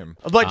 I assume.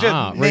 Like just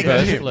negged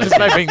reverse him. flirting. Just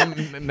by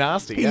being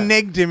nasty. He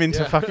negged him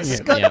into fucking him.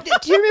 Scott, Yeah.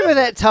 do you remember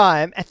that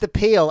time at the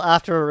Peel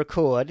after a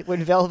record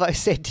when Velvo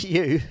said to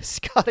you,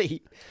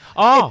 Scotty?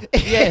 Oh,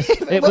 yes.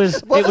 It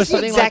was What was the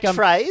something exact like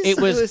phrase? It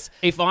was, It was-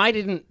 if I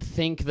didn't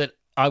think that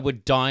I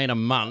would die in a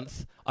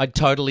month, I'd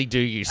totally do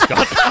you,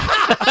 Scott.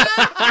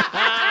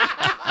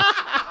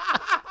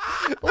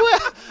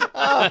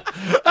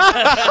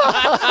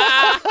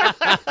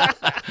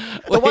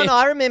 The one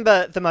I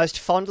remember the most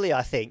fondly,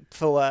 I think,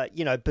 for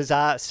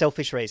bizarre,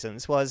 selfish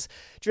reasons, was.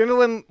 Do you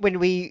remember when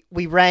we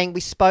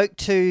spoke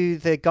to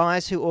the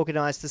guys who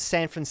organised the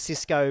San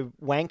Francisco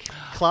Wank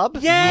Club?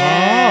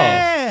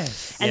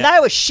 Yes. And they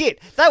were shit.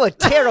 They were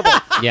terrible.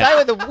 Yeah. They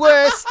were the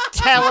worst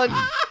talent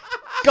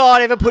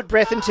God ever put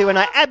breath into, and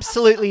I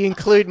absolutely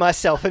include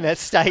myself in that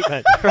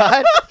statement,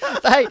 right?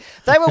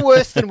 They were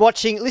worse than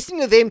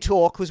listening to them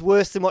talk was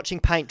worse than watching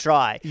paint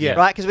dry,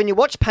 right? Because when you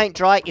watch paint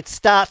dry, it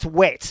starts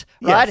wet,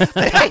 right? These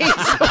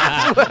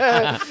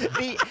were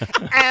the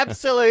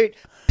absolute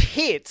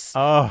pits,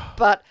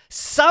 but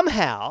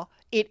somehow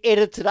it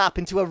edited up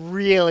into a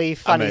really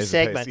funny Amazing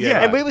segment. piece,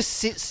 yeah. And we were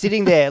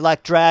sitting there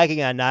like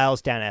dragging our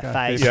nails down our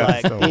face. Yeah.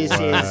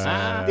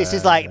 Like this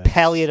is like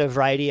palliative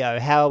radio.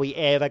 How are we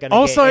ever going to get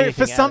Also, anything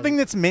for out of something it?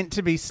 that's meant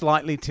to be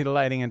slightly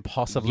titillating and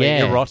possibly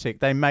Yeah. erotic,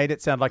 they made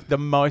it sound like the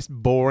most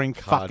boring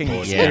fucking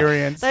Cardboard. Yeah.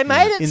 experience. They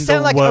made it in sound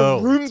the like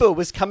world. a Roomba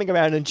was coming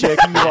around and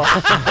jerking you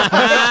off.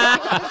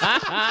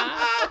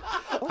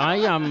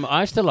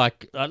 I used to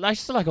like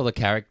all the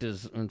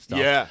characters and stuff.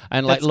 Yeah.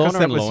 And like That's 'cause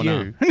Lorna and that was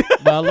Lorna. you.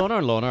 Well, Lorna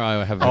and Lorna,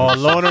 I have. Oh,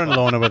 Lorna and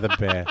Lorna were the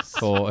best.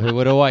 who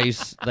would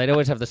they'd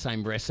always have the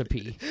same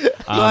recipe.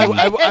 I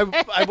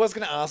was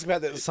going to ask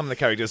about some of the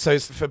characters. So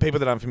for people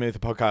that aren't familiar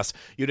with the podcast,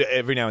 you'd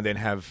every now and then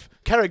have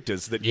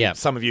characters that Yeah.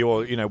 some of you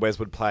or Wes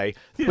would play.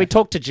 We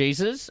talked to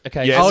Jesus.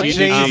 Okay. Yes, Oh, you-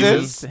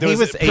 Jesus. There He was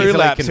was easily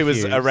Prolapse, who was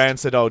confused. a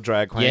rancid old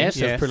drag queen. Yes,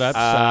 Yes. Prolapse.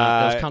 Uh,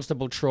 there was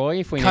Constable Troy.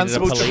 If we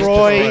Constable needed a police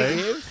Troy.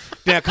 detective.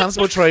 Now,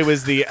 Constable Troy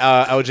was the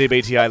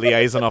LGBTI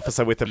liaison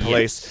officer with the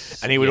police, Yes.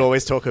 and he would Yeah.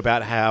 always talk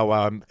about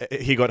how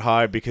he got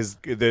hired because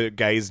the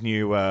gays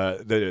knew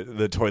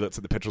the toilets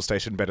at the petrol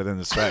station better than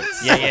the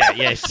straights.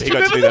 Yes. He got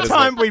to do Remember that the as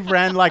time we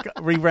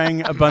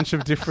rang a bunch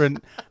of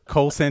different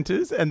call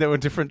centers and there were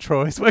different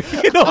Troys working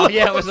it all? Oh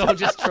yeah, it was all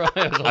just Troy.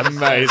 It was all just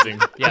Amazing.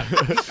 Troy. Yeah.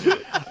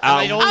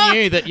 And they all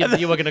knew that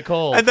you were going to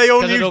call. And they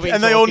all 'cause they'd knew, been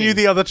and they all talking. knew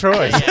the other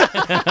Troy. Oh,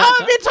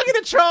 I've been talking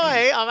to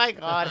Troy. Oh my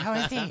god, how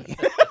is he?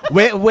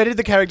 Where did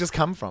the characters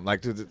come from?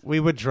 Like, We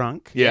were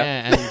drunk. Yeah,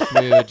 and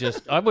we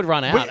would I would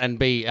run out and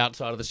be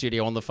outside of the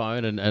studio on the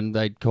phone, and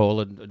they'd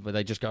call and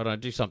they'd just go, "No,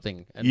 do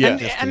something." And Yeah. just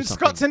do And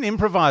something. Scott's an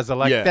improviser.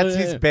 Like Yeah. that's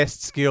his Yeah.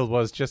 best skill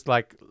was just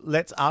like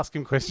let's ask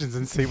him questions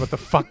and see what the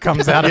fuck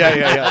comes out of yeah, it.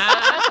 yeah.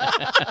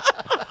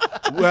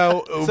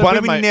 Well, So one we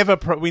of my never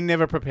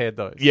prepared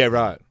those. yeah,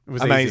 right. It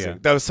was amazing. easier.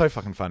 That was so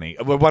fucking funny.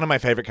 Well, one of my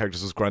favorite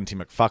characters was Grunty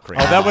McFuckery.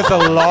 Oh, that was a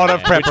lot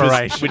of which was,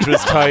 preparation. which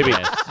was Toby.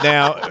 Yes.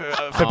 Now,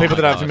 for Oh people my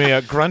that aren't gosh.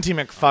 familiar, Grunty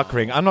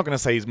McFuckering, I'm not going to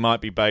say he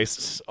might be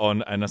based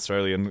on an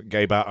Australian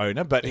gay bar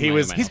owner, but he may or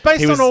was... may He's based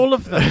he was- on all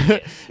of them.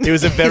 He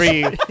was a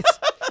very...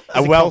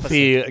 a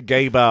wealthy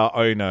gay bar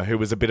owner who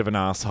was a bit of an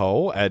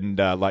asshole and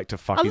liked to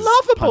fuck A his...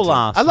 lovable punters.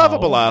 asshole. A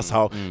lovable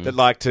asshole that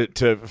liked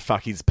to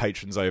fuck his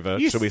patrons over,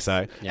 You shall we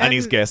say, Yeah. and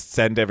his guests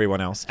and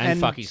everyone else. and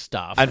and- fuck his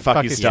staff. And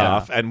fuck his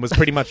staff, and was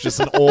pretty much just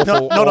an awful,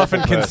 Not awful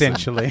often person.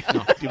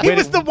 consensually. He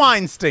was the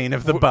Weinstein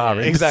of the bar.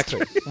 industry.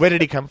 Exactly. Where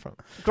did he come from?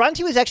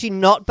 Grunty was actually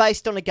not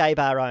based on a gay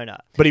bar owner.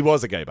 But he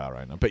was a gay bar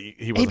owner. But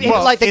he wasn't.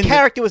 Like the in the-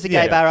 character was a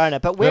gay yeah. bar owner,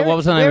 but where what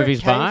was the name where of it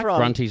his came bar? from-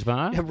 Grunty's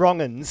bar.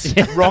 Wrong'uns.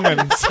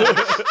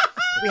 Wrong'uns.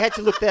 We had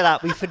to look that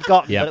up. We've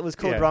forgotten, Yep. but it was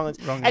called Yeah, Wrong'uns.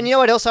 Wrong'uns. And you know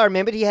what else I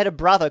remembered? He had a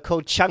brother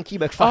called Chunky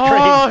McFuckery.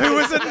 Oh, who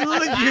was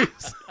a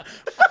use?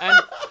 And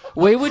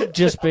we would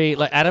just be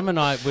like Adam and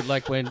I would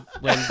like when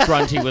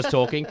Grunty was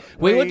talking,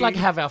 we would like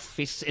have our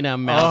fists in our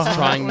mouths,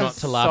 trying it not was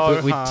to laugh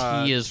so with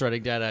hard. tears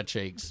running down our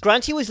cheeks.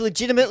 Grunty was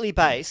legitimately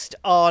based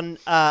on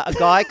a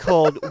guy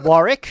called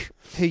Warwick,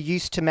 who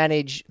used to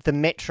manage the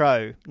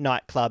Metro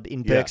nightclub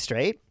in Burke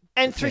Street.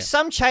 And through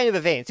some chain of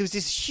events, it was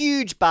this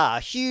huge bar,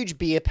 huge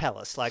beer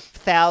palace, like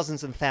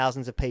thousands and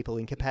thousands of people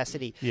in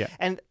capacity. Yeah.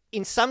 And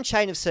in some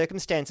chain of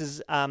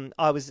circumstances,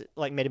 I was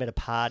like met him at a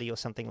party or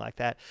something like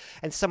that.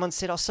 And someone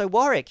said, "Oh, so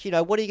Warwick,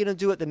 what are you going to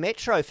do at the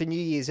Metro for New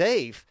Year's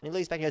Eve?" And he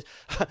leaves back and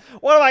goes,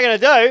 "What am I going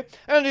to do?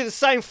 I'm going to do the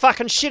same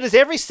fucking shit as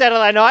every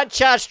Saturday night,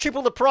 charge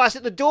triple the price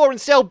at the door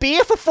and sell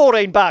beer for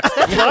 $14. That's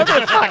what I'm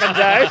going to fucking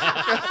do."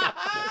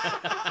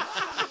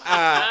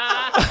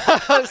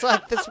 I was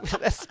like,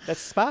 that's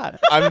smart.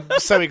 I'm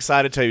so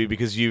excited, Toby,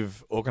 because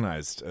you've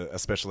organised a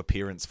special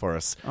appearance for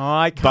us Oh,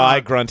 I can't. by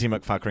Grunty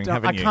McFuckering,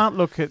 haven't I you? can't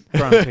look at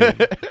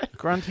Grunty.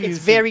 Grunty It's is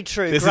very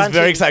true. This Grunty, is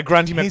very exciting.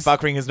 Grunty He's-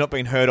 McFuckering has not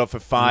been heard of for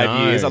 5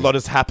 No. years. A lot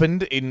has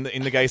happened in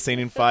the gay scene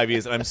in 5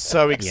 years, and I'm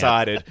so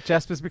excited.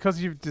 Jaspers,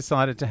 because you've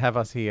decided to have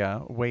us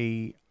here,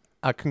 we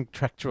are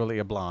contractually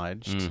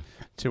obliged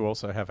to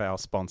also have our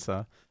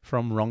sponsor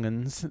from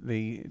Wrong'uns,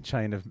 the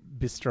chain of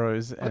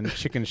bistros and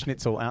chicken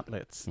schnitzel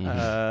outlets.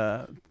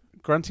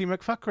 Grunty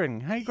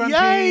McFuckering. Hey, Grunty.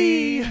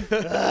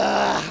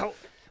 Yay!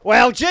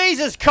 Well,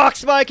 Jesus,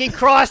 cock-smoking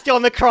Christ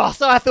on the cross.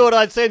 I thought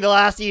I'd seen the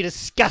last of you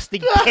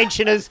disgusting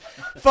pensioners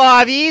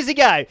 5 years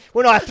ago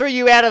when I threw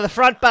you out of the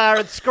front bar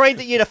and screamed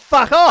at you to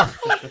fuck off.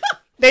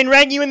 Then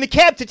rang you in the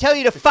cab to tell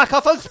you to fuck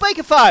off on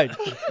speakerphone.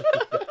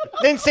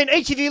 Then sent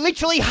each of you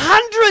literally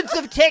hundreds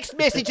of text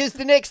messages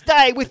the next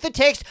day with the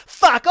text,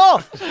 "fuck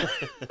off."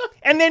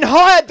 And then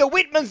hired the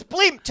Whitman's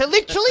blimp to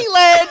literally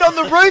land on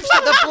the roofs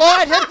of the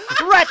blighted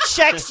rat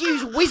shacks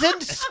you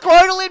wizened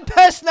scrotal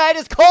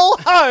impersonators call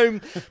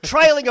home,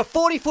 trailing a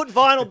 40-foot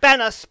vinyl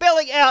banner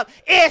spelling out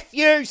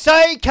Fuckoff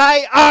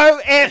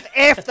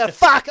the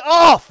fuck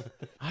off.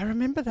 I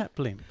remember that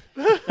blimp.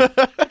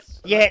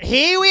 Yet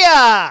here we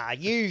are,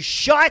 you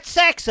shite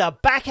sacks are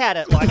back at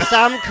it like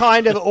some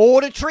kind of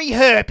auditory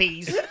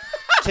herpes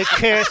to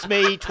curse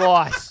me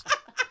twice.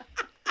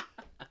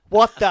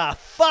 What the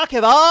fuck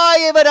have I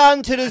ever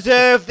done to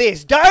deserve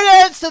this? Don't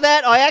answer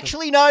that. I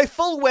actually know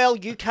full well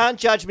you can't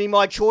judge me.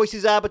 My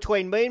choices are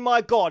between me and my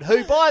God,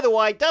 who, by the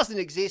way, doesn't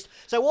exist.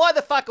 So why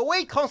the fuck are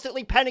we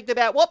constantly panicked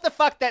about what the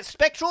fuck that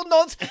spectral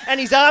nonce and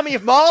his army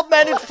of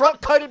mild-mannered,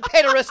 frock-coated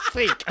pederasts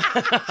think?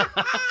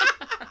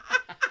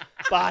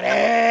 But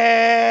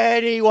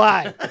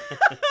anyway...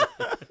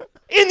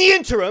 In the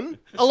interim,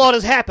 a lot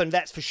has happened,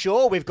 that's for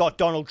sure. We've got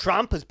Donald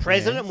Trump as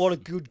president, and what a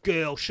good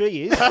girl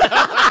she is.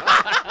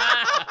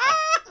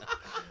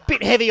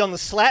 Bit heavy on the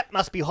slap,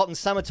 must be hot in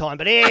summertime,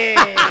 but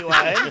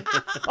anyway.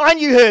 I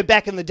knew her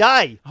back in the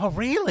day. Oh,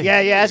 really? Yeah,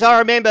 as I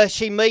remember,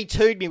 she Me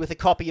Too'd me with a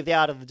copy of The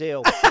Art of the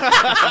Deal.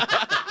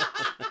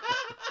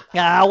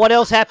 What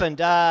else happened?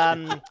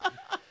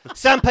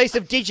 Some piece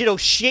of digital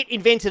shit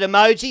invented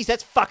emojis.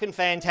 That's fucking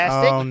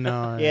fantastic. Oh,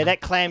 no. Yeah,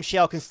 that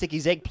clamshell can stick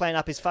his eggplant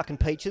up his fucking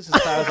peaches,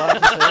 as far as I'm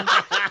concerned.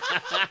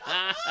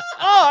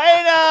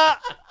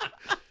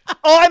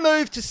 I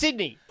moved to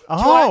Sydney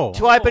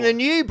to open a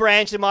new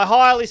branch of my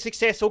highly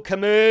successful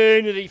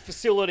community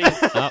facility,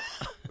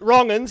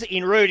 Wrongans,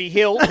 in Rooty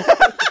Hill.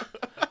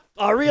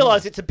 I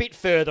realise it's a bit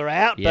further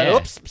out, but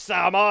oops, so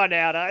am I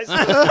nowadays.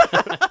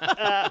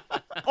 I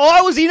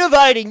was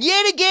innovating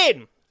yet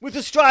again with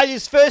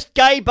Australia's first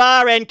gay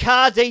bar and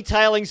car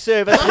detailing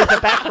service with a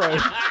back room.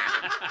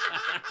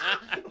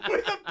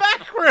 With a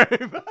back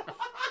room?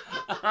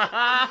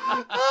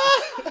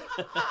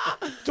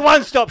 It's a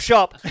one-stop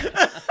shop.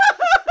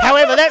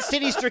 However, that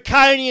city's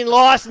draconian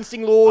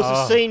licensing laws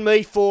have seen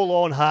me fall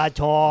on hard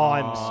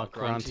times. Oh,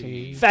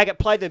 grunty. Faggot,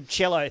 play the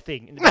cello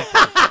thing in the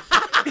background.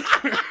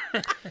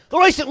 The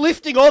recent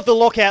lifting of the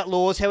lockout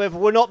laws, however,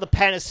 were not the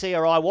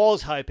panacea I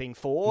was hoping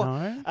for,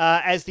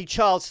 as the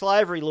child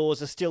slavery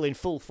laws are still in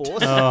full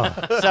force.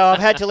 So I've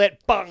had to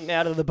let Bung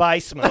out of the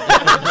basement.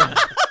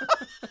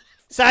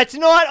 So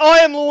tonight I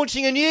am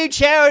launching a new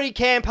charity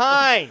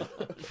campaign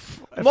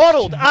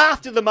modelled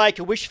after the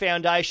Make-A-Wish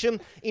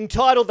Foundation,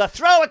 entitled the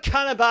Throw a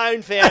Cunna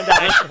Bone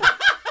Foundation.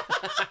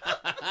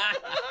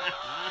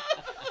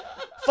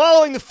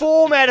 Following the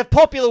format of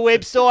popular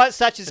websites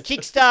such as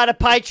Kickstarter,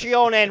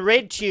 Patreon and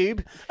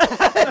RedTube,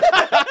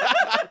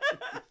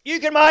 you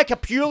can make a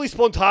purely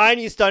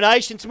spontaneous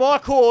donation to my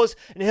cause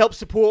and help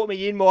support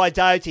me in my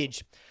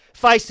dotage.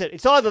 Face it,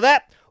 it's either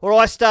that or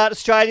I start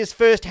Australia's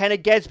first Hannah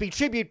Gadsby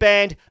tribute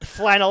band,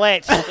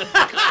 Flannelette.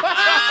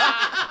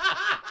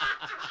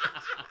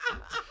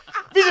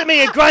 Visit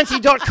me at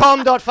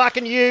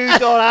grunty.com.fucking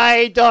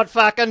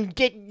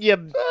get your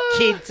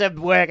kids to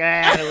work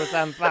out with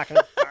some fucking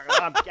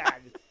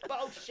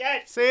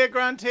bullshit. See you,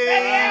 Grunty.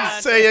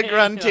 See you,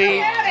 Grunty.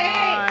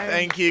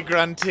 Thank you,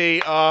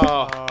 Grunty.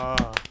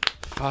 Oh,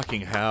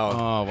 fucking hell.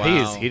 Oh, wow. He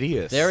is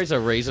hideous. There is a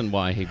reason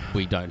why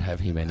we don't have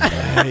him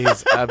anymore. He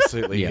is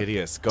absolutely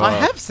hideous. God. I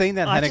have seen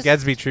that Hannah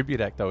Gadsby tribute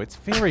act, though. It's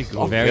very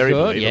good. Very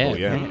good, believable,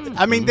 yeah.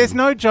 I mean, there's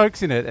no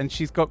jokes in it, and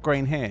she's got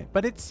green hair,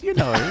 but it's, very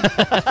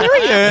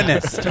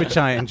earnest, which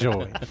I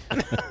enjoy.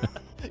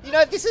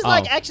 This is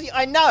like, actually,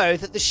 I know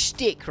that the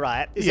shtick,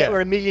 right, is that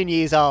we're a million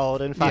years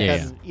old and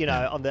fucking,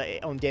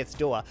 on death's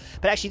door.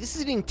 But actually, this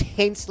is an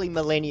intensely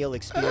millennial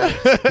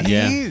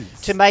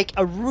experience. To make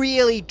a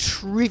really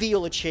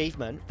trivial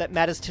achievement that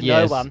matters to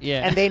no one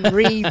and then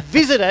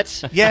revisit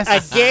it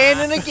again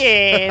and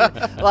again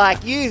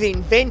like you've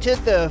invented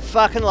the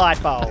fucking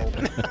light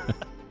bulb.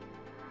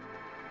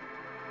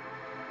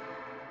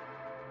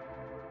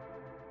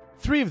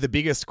 3 of the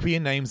biggest queer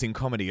names in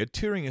comedy are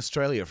touring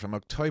Australia from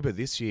October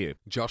this year.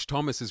 Josh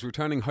Thomas is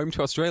returning home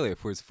to Australia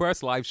for his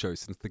first live show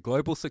since the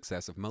global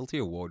success of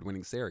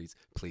multi-award-winning series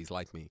Please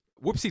Like Me.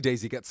 Whoopsie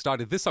Daisy gets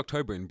started this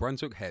October in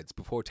Brunswick Heads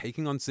before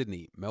taking on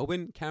Sydney,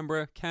 Melbourne,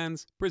 Canberra,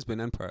 Cairns, Brisbane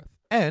and Perth.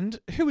 And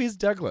who is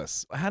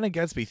Douglas? Hannah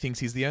Gadsby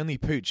thinks he's the only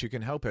pooch who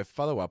can help her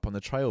follow up on the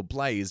trail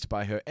blazed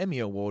by her Emmy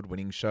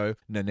Award-winning show,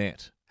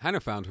 Nanette. Hannah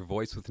found her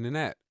voice with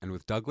Nanette, and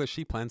with Douglas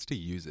she plans to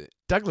use it.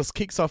 Douglas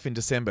kicks off in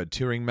December,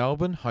 touring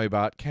Melbourne,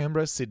 Hobart,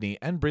 Canberra, Sydney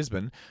and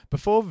Brisbane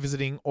before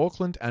visiting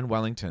Auckland and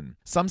Wellington.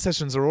 Some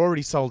sessions are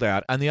already sold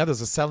out and the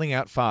others are selling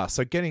out fast,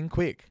 so get in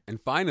quick. And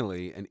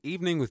finally, an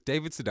evening with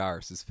David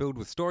Sedaris is filled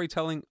with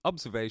storytelling,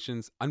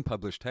 observations,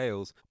 unpublished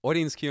tales,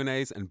 audience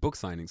Q&As and book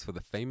signings for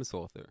the famous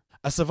author.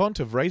 A savant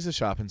of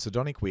razor-sharp and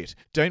sardonic wit,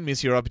 don't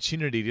miss your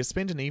opportunity to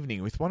spend an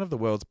evening with one of the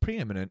world's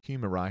preeminent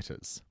humour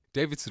writers.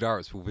 David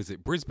Sedaris will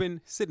visit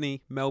Brisbane,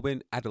 Sydney,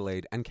 Melbourne,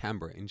 Adelaide and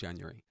Canberra in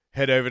January.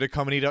 Head over to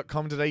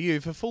comedy.com.au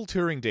for full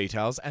touring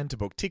details and to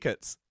book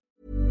tickets.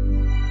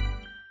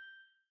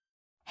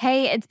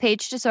 Hey, it's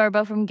Paige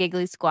DeSorbo from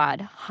Giggly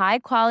Squad. High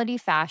quality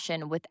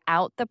fashion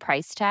without the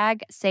price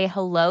tag. Say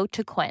hello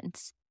to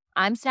Quince.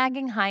 I'm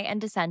snagging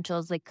high-end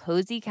essentials like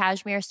cozy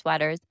cashmere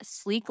sweaters,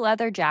 sleek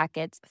leather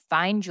jackets,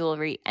 fine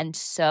jewelry, and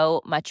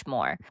so much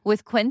more.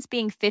 With Quince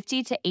being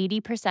 50 to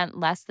 80%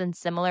 less than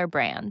similar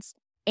brands.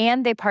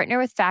 And they partner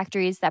with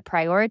factories that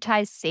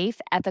prioritize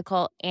safe,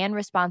 ethical, and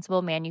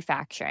responsible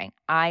manufacturing.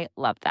 I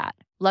love that.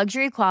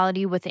 Luxury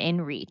quality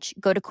within reach.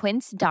 Go to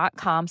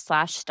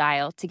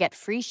quince.com/style to get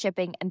free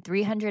shipping and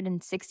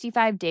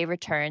 365-day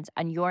returns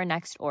on your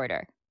next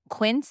order.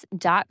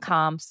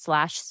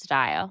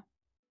 quince.com/style.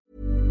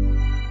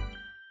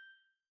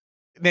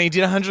 Now, you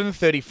did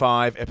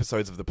 135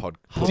 episodes of the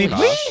podcast. Did we?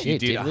 You Shit, did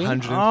did we?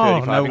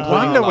 135. Oh, no including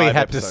wonder we live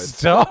had to episodes.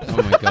 stop.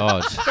 Oh my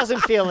god. Doesn't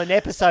feel an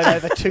episode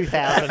over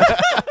 2,000.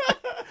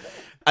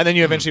 And then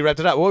you eventually wrapped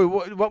it up.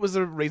 What was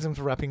the reason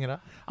for wrapping it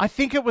up? I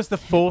think it was the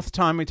fourth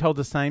time we told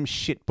the same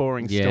shit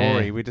boring Yeah.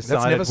 story. We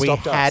decided never we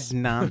stopped had us.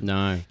 none.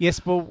 No.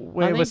 Yes, well,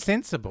 we I were think-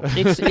 sensible.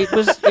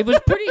 It was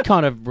pretty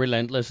kind of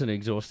relentless and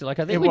exhausting. Like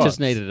I think It we was. just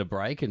needed a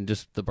break, and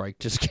the break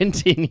just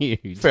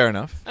continued. Fair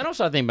enough. And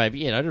also, I think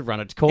maybe to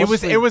run its course. It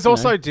was you know.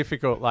 also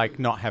difficult, like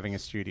not having a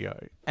studio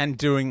and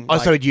doing. Oh,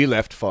 like, so you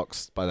left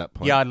Fox by that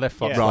point? yeah, I left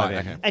Fox. Yeah. by Right,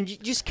 then. okay. And you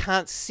just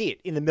can't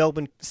sit in the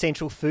Melbourne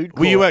Central Food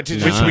Court. Well, you were.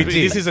 No. We did.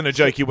 This isn't a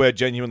joke. You were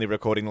genuinely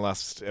recording the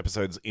last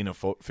episodes in a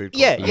food court.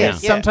 Yeah, Yeah. yeah.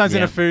 Sometimes in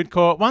Yeah. a food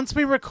court. Once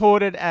we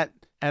recorded at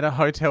a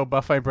hotel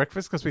buffet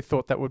breakfast because we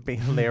thought that would be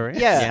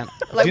hilarious. Yeah.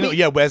 Like Do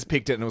you know, Wes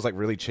picked it and it was like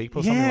really cheap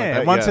or something like Yeah,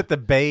 that. once yeah. at the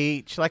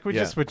beach. Like we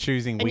Yeah. just were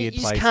choosing and weird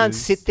you just places. can't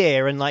sit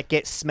there and like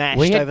get smashed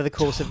We had- over the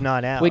course of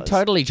 9 hours. We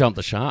totally jumped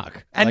the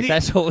shark. And Like,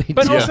 that's all we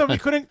But did. also we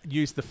couldn't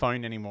use the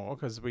phone anymore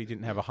because we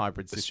didn't have a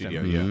hybrid system.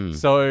 studio, yeah. Mm.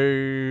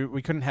 So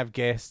we couldn't have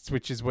guests,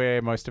 which is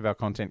where most of our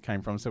content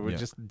came from. So we're Yeah.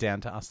 just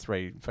down to us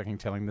three fucking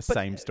telling the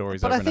same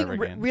stories But over I and think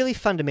over again. really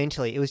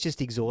fundamentally, it was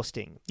just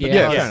exhausting. Yeah,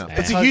 Yeah. fair enough.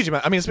 It's a huge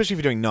amount. I mean, especially if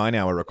you're doing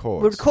 9-hour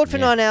records. We record for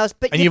 9 hours,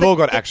 but and yeah, you've but- all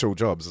got but- actual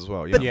jobs as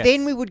well. Yeah. But Yes.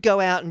 then we would go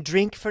out and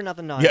drink for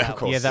another 9 Yeah, hours. of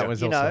course. yeah, that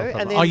was You also know, a and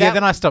problem. then Oh, yeah, that-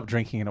 then I stopped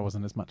drinking and it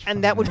wasn't as much fun.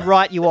 And that would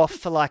write you off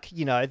for like,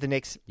 the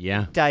next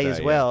Yeah. day as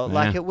yeah. well.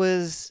 Like Yeah. it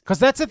was... Because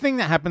that's the thing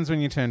that happens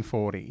when you turn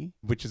 40,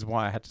 which is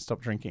why I had to stop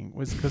drinking,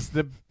 was because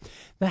the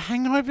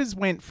hangovers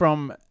went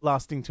from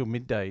lasting till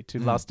midday to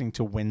lasting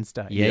till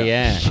Wednesday.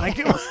 Yeah. Like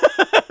it was,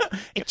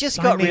 It just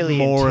I got need really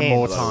more intense. and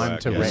more A lot of time work,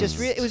 to yeah. It was rest.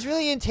 just it was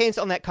really intense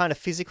on that kind of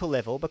physical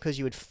level because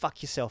you would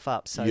fuck yourself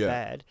up so Yeah.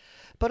 bad.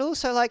 But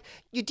also, like,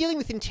 you're dealing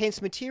with intense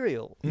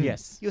material.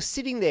 Yes. You're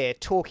sitting there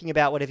talking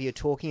about whatever you're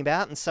talking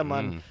about, and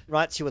someone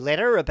writes you a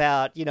letter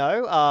about,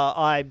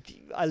 I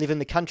live in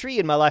the country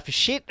and my life is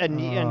shit,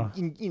 and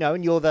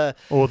and you're the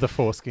Or the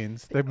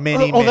foreskins. The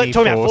many, all many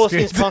talking about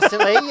foreskins. foreskins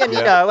constantly, and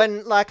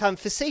and like I'm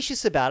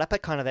facetious about it,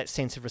 but kind of that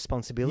sense of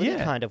responsibility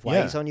Yeah. kind of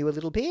weighs on you a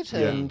little bit,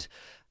 and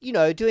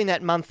doing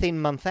that month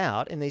in, month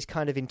out in these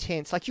kind of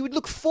intense, like you would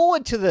look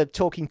forward to the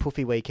Talking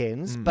Poofy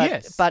weekends, but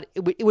Yes. but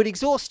it would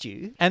exhaust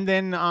you. And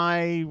then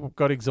I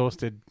got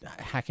exhausted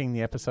hacking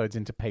the episodes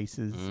into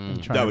pieces and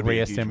That trying to would be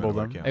a huge reassemble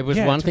amount of them. work, It was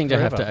Yeah, one took thing to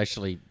have to forever.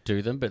 actually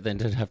do them, but then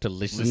to have to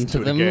listen Listen to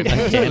to it them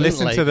again.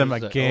 Listen like, to them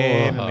it's like,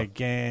 again oh. and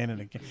again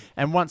and again.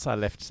 And once I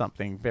left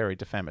something very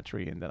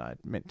defamatory in that I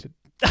meant to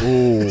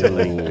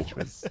delete, which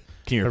was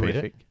Can you repeat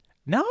horrific.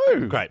 No.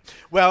 Great.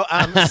 Well,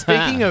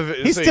 speaking of...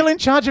 He's still in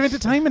charge of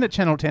entertainment at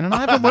Channel 10 and I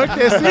haven't worked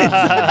there since.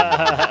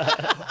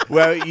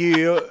 Well,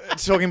 you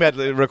talking about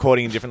the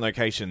recording in different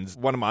locations.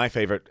 One of my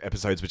favorite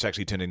episodes, which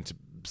actually turned into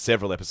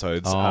several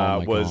episodes, Oh, my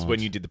was God.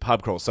 when you did the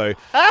pub crawl. So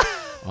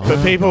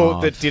for people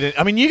that didn't...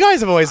 I mean, you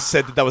guys have always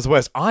said that was the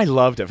worst. I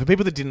loved it. For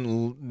people that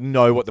didn't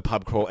know what the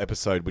pub crawl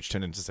episode, which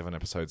turned into 7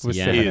 episodes, Was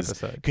Yeah. 7 is,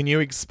 episodes. can you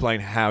explain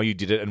how you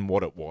did it and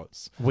what it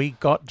was? We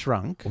got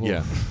drunk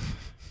Yeah.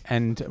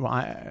 and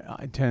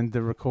I turned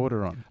the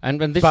recorder on. And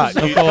this But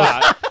was, of you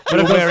course,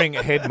 were wearing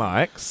head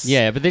mics.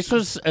 yeah, but this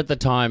was at the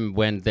time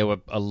when there were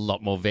a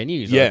lot more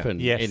venues Yeah.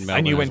 open Yes. in Melbourne.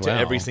 And you went as to well.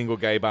 every single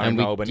gay bar in And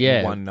Melbourne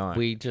in one night.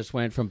 We just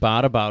went from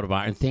bar to bar to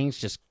bar, and things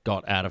just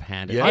got out of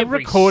hand. Yeah. I Every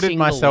recorded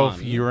single myself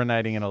one.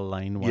 urinating in a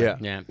laneway. Yeah.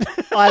 Yeah.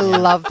 I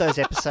love those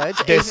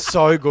episodes. They're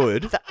so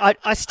good.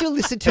 I still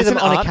listen to It's them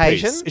an on art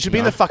occasion piece. It should be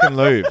in the fucking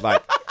Louvre.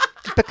 Like,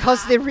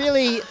 because they're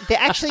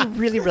actually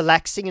really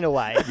relaxing in a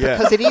way. Yeah.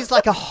 Because it is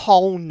like a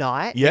whole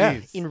night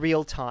Yeah. in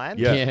real time.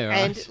 Yeah. Yeah, right.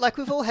 And like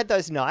we've all had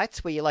those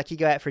nights where you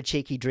go out for a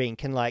cheeky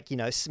drink and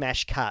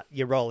smash cut,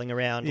 you're rolling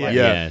around like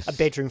Yeah. Yes. a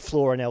bedroom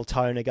floor in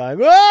Altona going,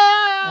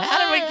 "Ah, how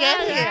did we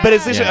get here?" but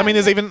it's literally, Yeah. I mean,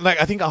 there's even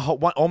like I think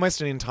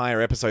almost an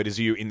entire episode is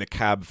you in the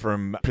cab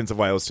from Prince of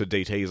Wales to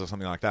DT's or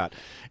something like that.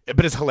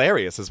 But it's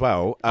hilarious as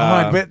well.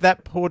 But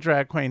that poor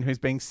drag queen who's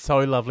being so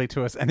lovely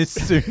to us, and as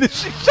soon as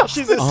she shuts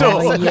the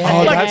door,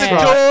 yeah. like That's the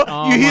right. door,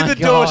 Oh you hear my the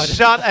door God.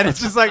 shut, and it's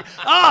just like,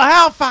 oh,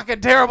 how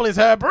fucking terrible is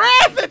her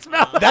breath? It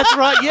smells. That's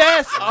right.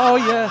 Yes. Oh,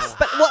 yes.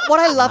 But what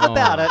I love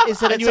about it is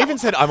that And it's you even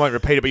said I won't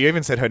repeat it, but you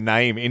even said her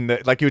name in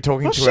the like you were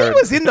talking Well, to she her.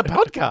 was in the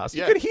podcast.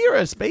 Yeah. You could hear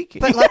her speaking.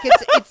 but like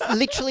it's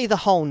literally the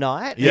whole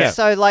night. Yeah. And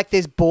so like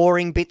there's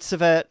boring bits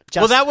of it.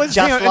 Just, Well, that was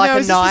just hang on, like no, a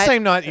is this night. the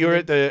same night you were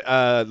at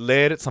the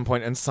Laird at some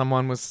point, and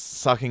someone was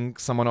sucking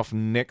someone off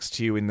next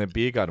to you in the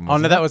beer garden. oh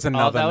no, wasn't that it? was Oh,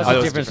 another. that was night.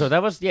 a different story.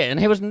 That was and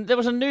there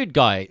was a nude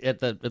guy at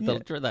the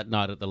that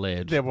night at the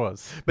Laird. There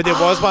was But there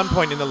was one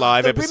point in the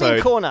live the episode.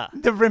 rimming corner.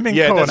 the rimming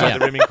Yeah, corner. that's right,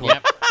 the rimming corner.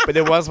 Yep. But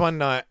there was one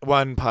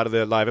part of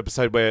the live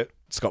episode where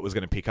Scott was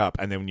going to pick up,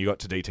 and then when you got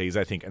to DT's,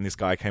 I think, and this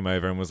guy came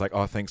over and was like,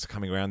 "Oh, thanks for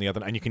coming around the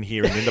other," and you can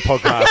hear him in the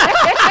podcast,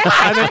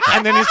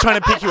 and then he's trying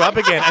to pick you up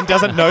again and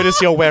doesn't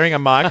notice you're wearing a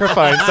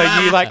microphone, so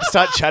you like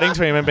start chatting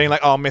to him and being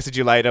like, "Oh, I'll message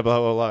you later," blah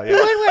blah blah. You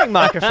weren't wearing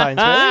microphones,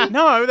 were you?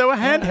 No, they were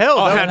handheld.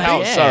 Oh, They were handheld.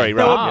 big- Sorry, They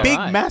right. were big,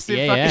 Right. massive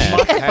Yeah, fucking yeah.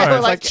 They were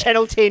microphones. like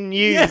Channel 10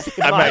 News.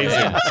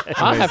 Amazing.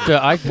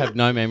 I have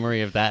no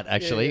memory of that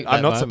actually. I'm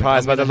that not moment.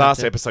 surprised. By I'm the gonna have last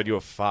to- episode, you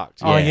were fucked.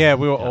 Oh Yeah. yeah,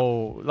 we were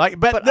all like,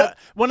 but, But,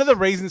 one of the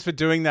reasons for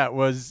doing that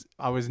was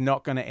I was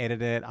not going to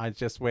edit it. I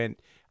just went,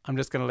 I'm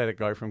just going to let it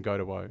go from go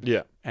to woe.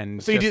 Yeah.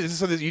 And So you just- did.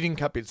 So that you didn't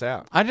cut bits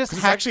out. I just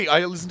 'Cause hacked- actually,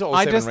 I listened to all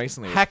I 7 just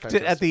recently. It was hacked it at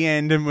fantastic. the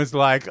end and was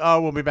like,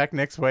 oh, we'll be back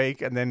next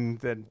week, and then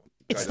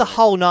It's the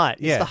whole night.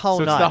 It's yeah, the whole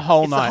so night. it's the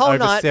whole It's night whole over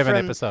night 7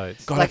 from-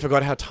 episodes. God, like- I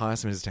forgot how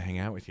tiresome it is to hang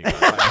out with you.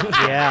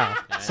 Yeah.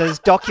 So there's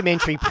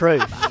documentary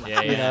proof.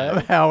 Yeah, You know?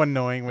 Of how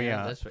annoying we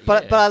are. That's right,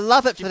 But yeah. but I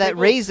love it for that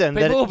reason.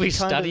 People that will be you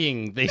kind of-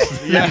 studying these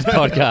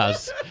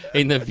podcasts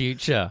in the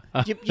future.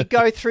 You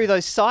go through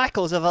those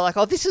cycles of like,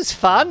 oh, this is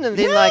fun, and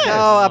then like,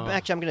 oh, I'm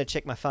going to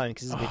check my phone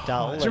because it's a bit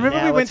dull. Do you remember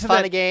and we now went it's to fun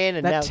that, again?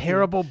 And that now,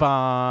 terrible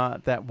bar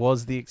that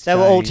was the They Exchange?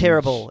 were all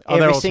terrible. Oh,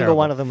 they're Every all single terrible.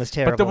 one of them was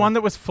terrible. But the one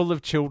that was full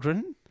of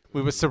children,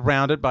 we were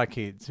surrounded by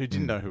kids who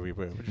didn't know who we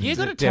were. which You was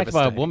got attacked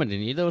by a devastating. woman,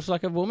 didn't you? There was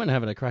like a woman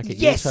having a crack at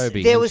Yes, you,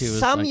 Toby. there and was she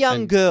some like- young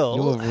and girl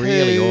You were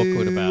really who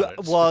awkward about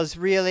it. was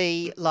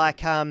really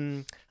like,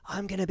 I'm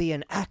going to be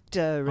an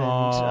actor, and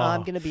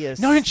I'm going to be a...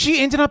 No, and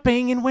she ended up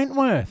being in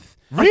Wentworth.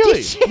 Really?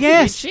 Did she?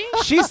 Yes, Did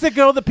she? she's the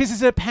girl that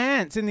pisses her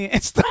pants in the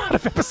start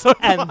of episode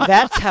And 1.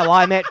 that's how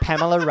I met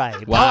Pamela Ray.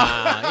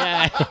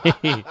 Wow.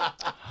 Yay.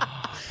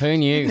 Who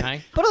knew,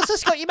 hey? But also,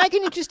 Scott, you make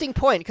an interesting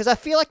point, because I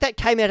feel like that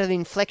came out at an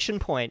inflection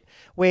point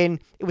when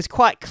it was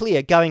quite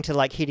clear going to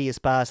like hideous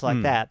bars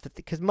like that,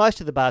 because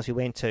most of the bars we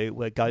went to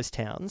were ghost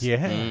towns.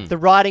 Yeah. The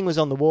writing was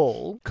on the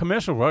wall.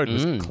 Commercial Road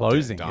was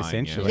closing, Dying,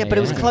 essentially. Yeah, but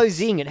it was Yeah.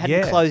 closing. It hadn't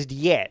Yeah. closed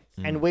yet.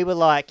 And we were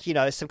like,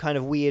 some kind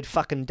of weird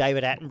fucking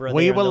David Attenborough.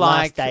 We there in were the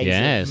like last days.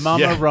 Yes. Mama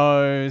Yeah.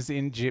 Rose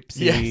in Gypsy.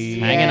 Yes.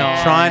 Hanging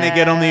on. Trying to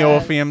get on the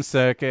Orpheum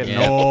circuit,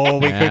 Yeah. and all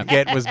we Yeah. could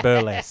get was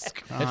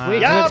burlesque. It's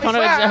weird. 'cause it's kind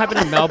of, it happened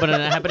in Melbourne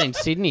and it happened in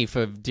Sydney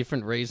for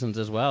different reasons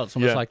as well. It's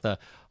almost Yeah. like the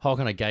whole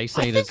kind of gay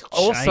scene I has think changed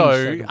also, so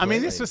I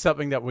mean, this completely. was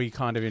something that we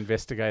kind of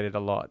investigated a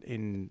lot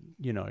in,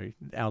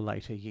 our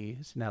later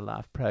years, in our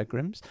live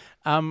programs,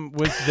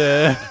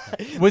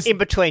 was In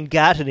between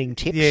gardening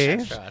tips.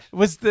 yeah,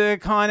 was the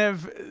kind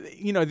of,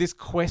 this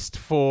quest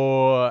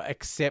for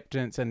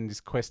acceptance and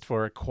this quest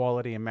for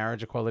equality and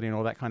marriage equality and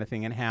all that kind of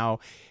thing, and how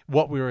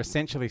what we were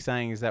essentially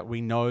saying is that we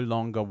no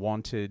longer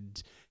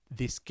wanted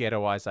this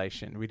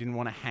ghettoization. We didn't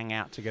want to hang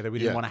out together. We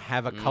didn't Yeah. want to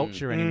have a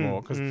culture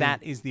anymore, because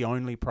that is the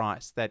only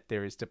price that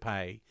there is to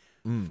pay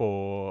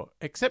for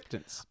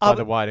acceptance by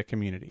the wider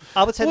community.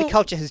 I would say the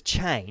culture has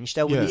changed.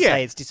 I wouldn't Yeah.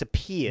 say it's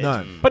disappeared.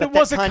 No. But it that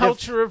was a kind of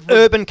culture of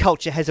urban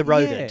culture has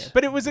eroded. Yeah,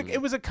 but it was a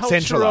culture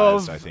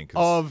Centralised, of, I think, is-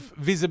 of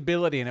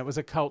visibility, and it was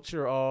a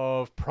culture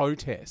of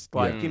protest.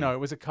 Like it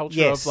was a culture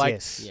Yes, of like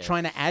yes. Yeah.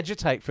 trying to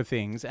agitate for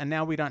things, and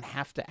now we don't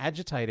have to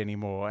agitate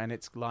anymore. And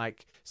it's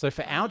like, so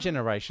for our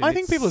generation, I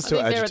think people are I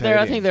still think agitating.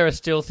 I think there are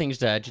still things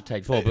to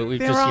agitate for, but we've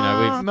There just,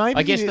 are. we've. Maybe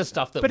I guess it- the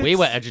stuff that but we it's-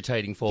 were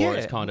agitating for yeah,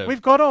 is kind of.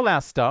 we've got all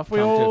our stuff. We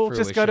come to all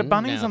just go to fruition.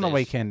 Bunnings Now on the there's-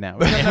 weekend now.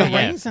 We've got no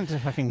Yeah. reason to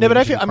fucking. No, but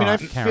I whinge feel. I and mean, I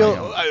carry on.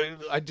 feel.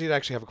 I did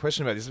actually have a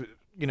question about this.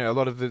 A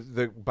lot of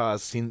the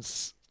bars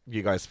since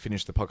you guys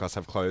finished the podcast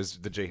have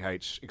closed. The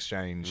GH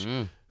Exchange,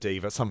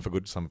 Diva, some for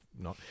good, some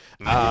not.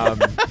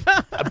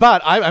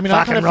 But I mean,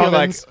 I kind of feel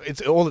like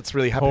it's all that's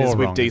really happened is Poor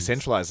we've wrongins.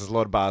 decentralized. There's a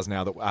lot of bars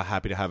now that are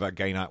happy to have a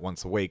gay night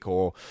once a week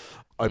or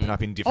open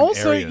up in different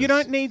Also, areas. you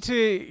don't need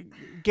to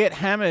get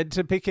hammered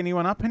to pick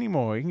anyone up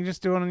anymore. You can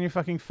just do it on your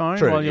fucking phone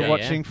True, while you're yeah,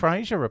 watching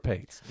Frasier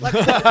repeats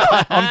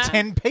on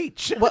 10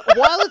 Peach. While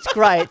it's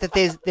great that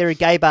there are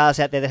gay bars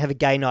out there that have a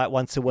gay night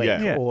once a week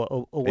Yeah.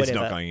 or whatever, It's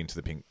not going into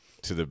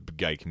the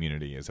gay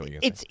community, is what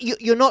you're saying.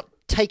 you're not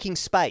taking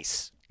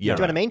space. Yeah,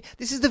 Do you know what I mean?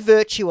 This is the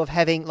virtue of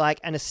having like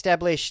an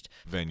established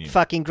Venue.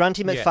 fucking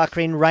grunty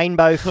McFuckering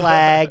rainbow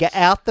flag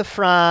out the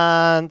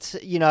front,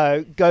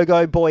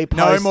 go boy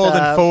poster. No more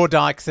than 4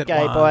 dykes at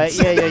gay once.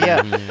 boy.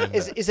 Yeah.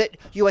 is that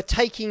you are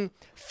taking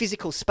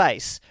physical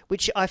space,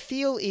 which I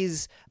feel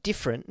is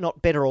different,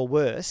 not better or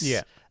worse,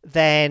 Yeah.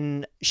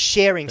 than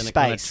sharing Been a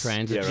kind of space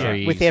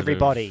transitory with sort of-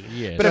 everybody.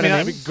 yeah. But I mean, what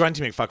I I mean? think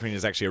grunty McFuckering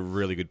is actually a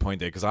really good point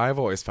there because I've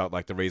always felt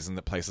like the reason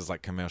that places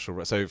like Commercial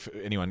Road, so if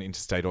anyone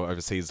interstate or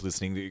overseas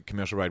listening, the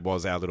Commercial Road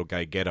was our little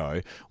gay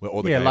ghetto where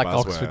all the Yeah, gay like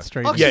bars Oxford were.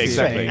 Street. Yeah,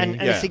 exactly. And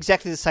Yeah. it's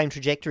exactly the same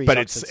trajectory. But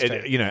as it's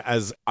Oxford Street.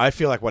 as I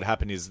feel like what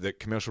happened is that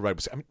Commercial Road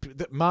was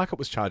the market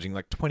was charging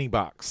like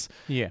 $20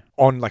 Yeah.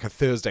 on like a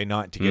Thursday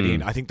night to get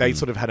in. I think they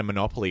sort of had a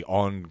monopoly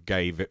on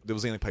gay. There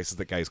was the only places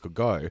that gays could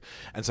go,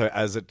 and so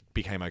as it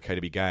became okay to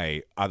be gay,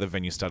 other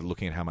venues started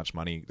looking at how much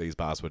money these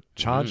bars were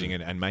charging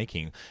and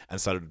making,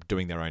 and started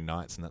doing their own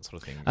nights and that sort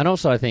of thing. And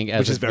also, I think Which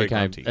as is it very became,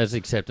 grunty. as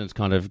acceptance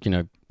kind of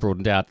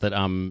broadened out, that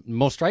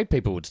more straight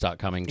people would start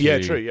coming to. Yeah,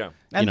 true, yeah.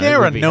 And you know, they're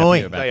would be happier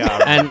annoying. about They it.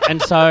 are.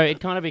 And so it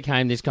kind of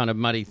became this kind of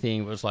muddy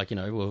thing. It was like,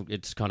 well,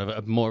 it's kind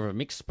of more of a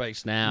mixed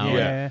space now.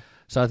 Yeah. And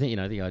So I think,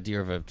 the idea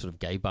of a sort of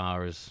gay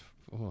bar is,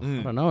 I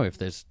don't know if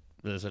there's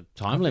a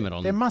time limit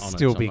on. There must on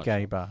still it, be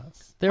gay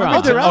bars. There I are.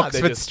 went to There are.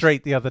 Oxford They're just-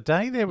 Street the other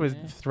day. There were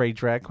 3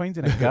 drag queens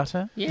in a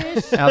gutter.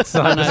 Yes.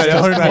 Outside the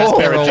They're stone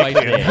wall. always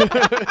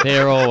there.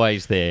 They're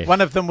always there.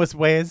 One of them was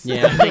Wes.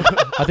 Yeah,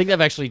 I think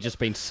they've actually just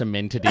been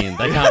cemented in.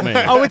 They can't move.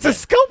 Oh, it's a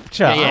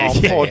sculpture. Yeah,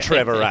 Oh, poor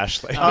Trevor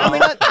Ashley. I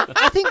mean,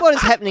 I think what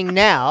is happening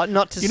now,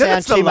 not to You know, sound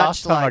that's the too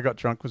last much time I like... got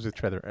drunk was with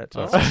Trevor.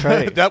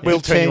 True. That will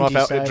It turn you turned off you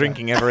out sober.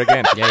 drinking ever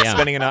again. Yeah.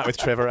 Spending a night with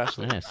Trevor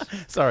Ashley. Yes.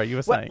 Sorry, you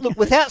were Well, saying. look,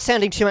 without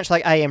sounding too much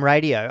like AM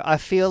radio, I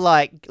feel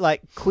like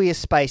queer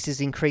space is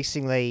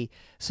increasingly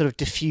sort of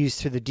diffused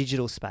through the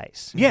digital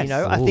space. Yes.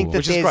 I think that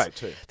Which is great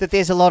too. that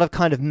there's a lot of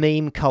kind of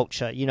meme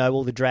culture,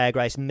 all the drag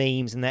race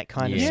memes and that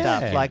kind of Yeah.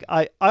 stuff. Like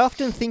I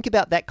often think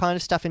about that kind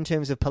of stuff in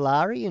terms of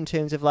Polari, in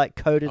terms of like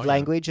coded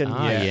language and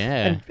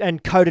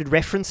and coded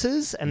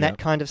references and that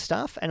kind of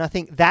stuff. And I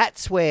think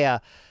that's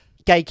where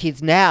gay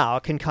kids now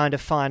can kind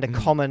of find a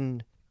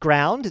common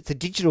ground. It's a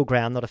digital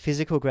ground, not a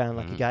physical ground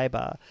like a gay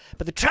bar.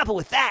 But the trouble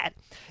with that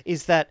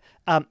is that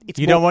it's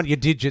you don't want your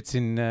digits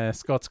in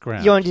Scott's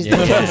ground. you want to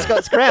use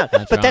Scott's ground,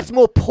 but right. that's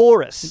more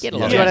porous. get a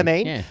Do lot you know of what I it,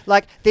 mean? yeah.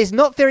 Like, there's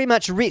not very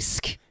much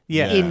risk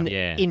Yeah.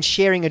 in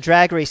sharing a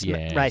drag race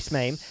race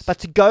meme, but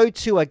to go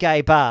to a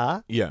gay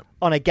bar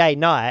on a gay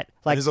night,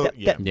 like And there's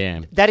that And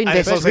invests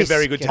it's also risk.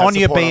 very good to On have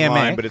your support BMX.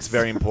 online, but it's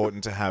very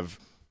important to have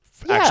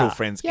actual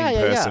friends in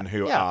person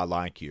who yeah. are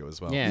like you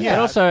as well. Yeah. Yeah.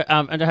 But also,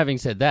 and having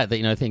said that,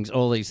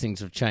 all these things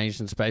have changed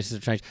and spaces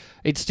have changed.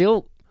 It's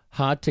still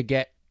hard to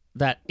get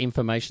that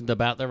information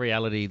about the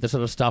reality, the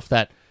sort of stuff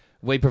that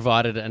we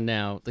provided and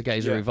now the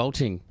Gays Are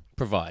Revolting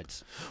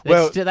provides.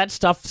 Well- That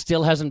stuff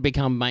still hasn't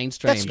become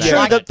mainstream. That's That- true.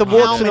 like- The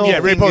warts and all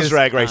RuPaul's fingers,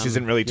 Drag Race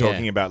isn't really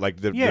talking yeah. about like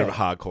the Yeah.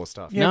 hardcore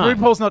stuff. Yeah, No.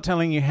 RuPaul's not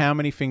telling you how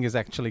many fingers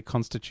actually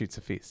constitutes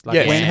a fist. Like,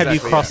 Yes, when have you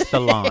exactly, crossed the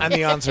line? And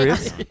the answer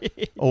is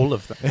All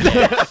of them.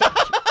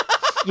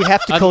 You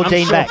have to call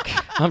Dean sure,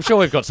 back. I'm sure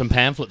we've got some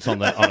pamphlets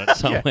on it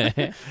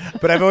somewhere.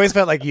 But I've always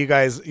felt like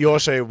your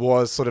show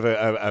was sort of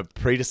a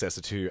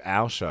predecessor to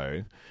our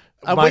show.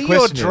 Are My we your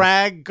question is-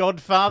 drag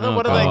godfather? Oh,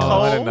 what are they God.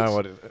 called? I don't know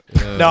what it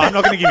No, I'm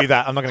not going to give you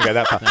that. I'm not going to go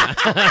that far.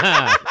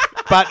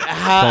 But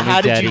Call me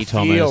how did Daddy, you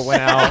feel Thomas.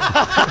 when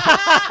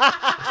our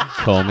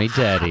Call me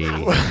daddy.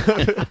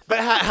 But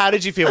how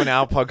did you feel when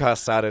our podcast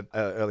started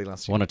early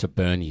last year? Wanted to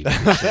burn you.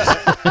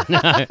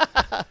 No.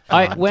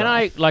 When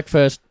I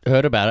first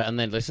heard about it and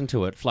then listened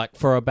to it,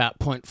 for about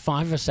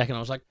 0.5 of a second, I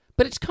was like,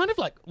 but it's kind of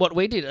like what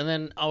we did. And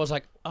then I was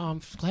like, oh,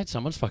 I'm glad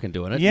someone's fucking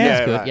doing it. Yeah.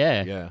 That's good. right.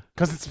 Yeah.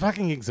 Because it's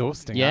fucking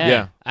exhausting. Yeah.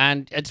 Yeah.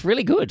 And it's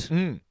really good. I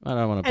don't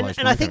want to blow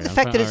And I think the smoke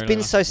fact around, that but it's I been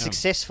really so like-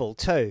 successful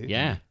too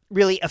Yeah.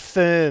 really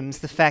affirms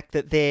the fact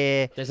that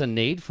There's a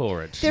need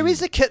for it. there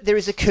is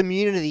a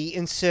community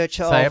in search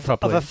Say it of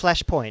properly. a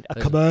flashpoint. A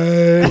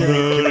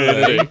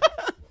community.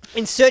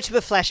 In search of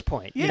a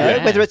flashpoint. You know,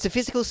 Yeah. whether it's a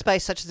physical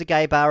space such as a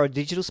gay bar or a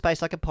digital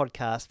space like a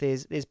podcast,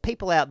 there's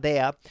people out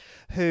there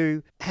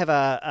who have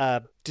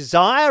a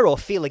desire or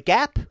feel a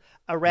gap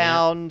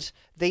around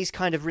these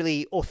kind of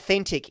really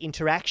authentic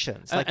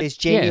interactions. Like there's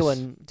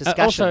genuine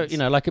discussions.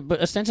 Also,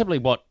 but ostensibly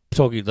what the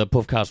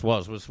Poofcast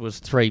was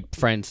 3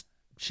 friends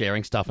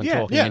sharing stuff and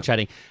talking and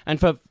chatting. And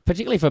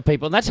particularly for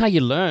people, and that's how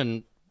you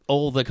learn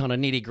all the kind of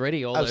nitty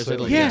gritty, all those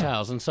little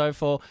details. And so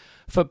for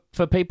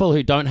people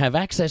who don't have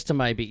access to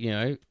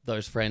maybe,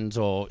 those friends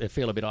or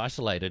feel a bit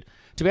isolated,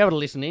 to be able to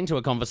listen into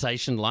a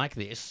conversation like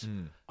this,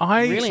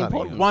 really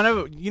important. One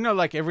of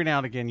like every now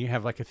and again you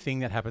have like a thing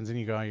that happens and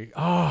you go,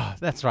 oh,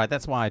 that's right,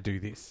 that's why I do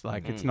this.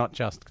 Like it's not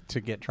just to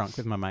get drunk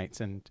with my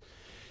mates and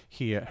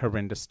hear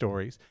horrendous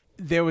stories.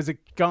 There was a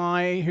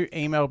guy who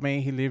emailed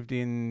me. He lived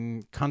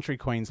in country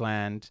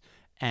Queensland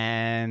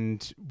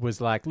and was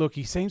like, look,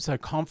 you seem so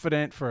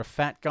confident for a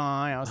fat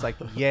guy. I was like,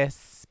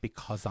 yes,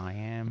 because I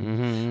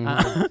am.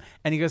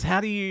 And he goes, how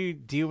do you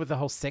deal with the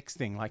whole sex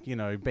thing? Like,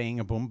 being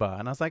a boomba.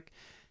 And I was like,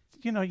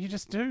 you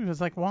just do. I was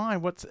like, why?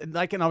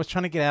 And I was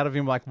trying to get out of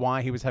him, like,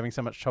 why he was having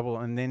so much trouble.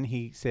 And then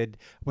he said,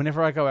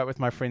 whenever I go out with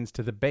my friends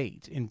to the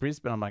beat in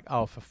Brisbane, I'm like,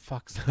 oh, for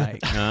fuck's sake.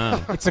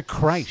 It's a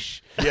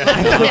creche.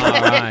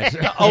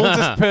 The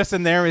oldest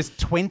person there is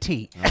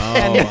 20.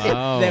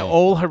 And they're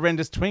all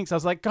horrendous twinks. I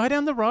was like, go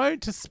down the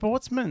road to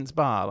Sportsman's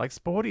Bar, like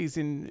Sporties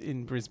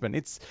in Brisbane.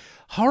 It's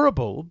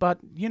horrible, but,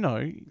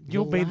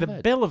 you'll be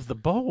the belle of the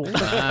ball.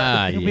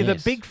 You'll be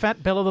the big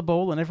fat belle of the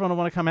ball, and everyone will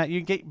want to come out.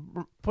 You get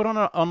put on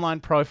an online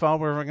profile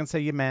where everyone can see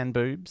your man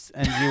boobs,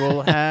 and you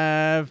will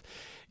have...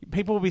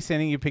 People will be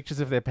sending you pictures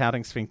of their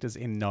pouting sphincters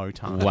in no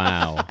time.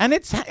 Wow. And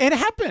it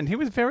happened. He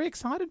was very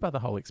excited by the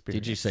whole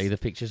experience. Did you see the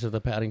pictures of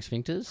the pouting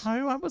sphincters?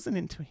 No, I wasn't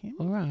into him.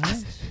 All right.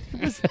 He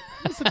was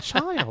a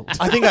child.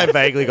 I think I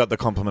vaguely got the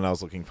compliment I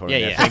was looking for.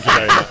 Yeah. Thank you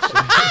very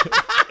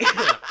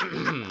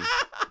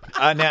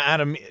much. Now,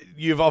 Adam,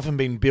 you've often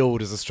been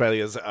billed as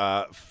Australia's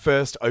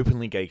first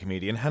openly gay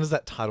comedian. How does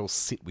that title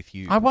sit with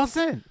you? I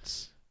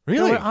wasn't.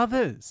 Really? There were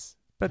others.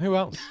 But who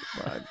else?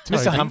 Toby.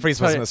 Mr. Humphreys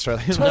wasn't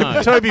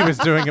Australian. Toby was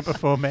doing it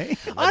before me.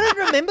 I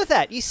don't remember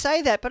that. You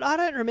say that, but I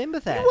don't remember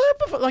that. You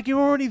were before, like you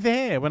were already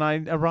there when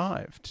I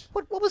arrived.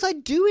 What was I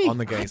doing? On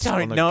the gay, I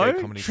don't on the know.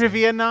 gay comedy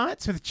Trivia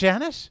nights with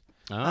Janet.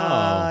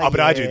 Oh. but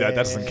I do that. That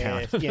doesn't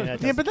count. Yeah, no,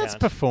 it Yeah, but doesn't that's count.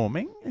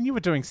 performing, and you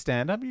were doing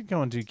stand-up. You'd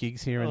go and do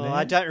gigs here and there.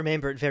 I don't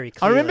remember it very I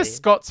clearly. remember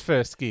Scott's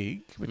first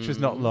gig, which was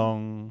not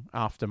long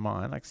after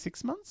mine, like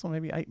 6 months or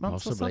maybe 8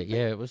 months or Possibly, something.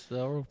 yeah. It was.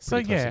 They were all So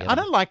pretty close yeah, together. I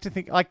don't like to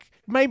think like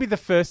maybe the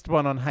first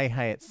one on Hey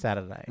Hey It's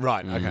Saturday,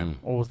 Right, okay.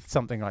 or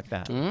something like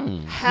that.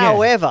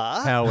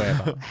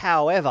 However,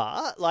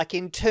 However, like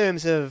in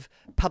terms of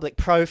public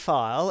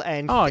profile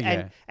and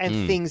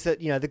things that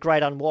the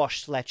great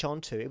unwashed latch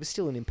onto, it was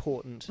still an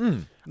important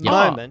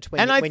moment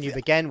when you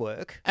began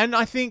work. and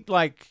I think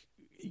like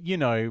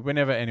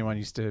whenever anyone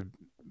used to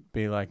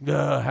be like,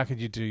 how could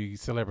you do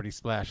Celebrity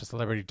Splash or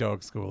Celebrity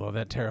Dog School or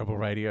that terrible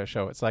radio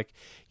show? It's like,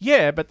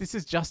 yeah, but this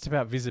is just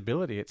about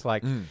visibility. It's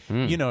like,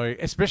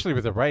 especially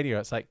with the radio,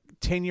 it's like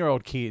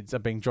 10-year-old kids are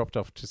being dropped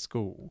off to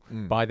school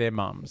by their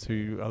mums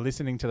who are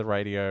listening to the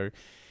radio,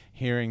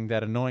 hearing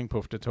that annoying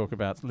poof to talk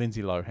about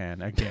Lindsay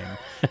Lohan again.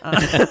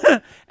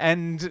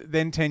 And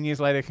then 10 years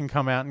later can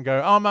come out and go,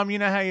 oh, Mum, you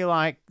know how you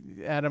like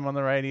Adam on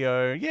the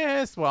radio?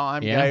 Yes, well,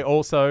 I'm gay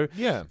also.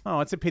 Yeah. Oh,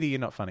 it's a pity you're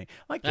not funny.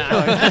 Like,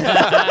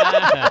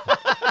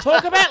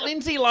 Talk about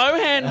Lindsay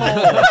Lohan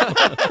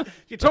more.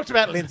 you talked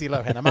about Lindsay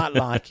Lohan. I might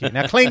like you.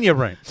 Now clean your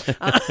room.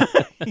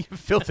 You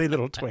filthy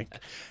little twink.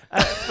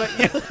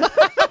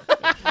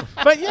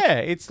 But yeah,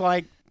 it's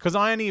like, because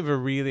I only ever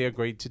really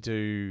agreed to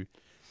do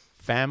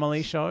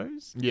family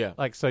shows. Yeah.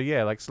 Like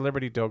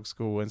Celebrity Dog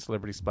School and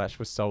Celebrity Splash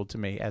was sold to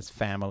me as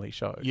family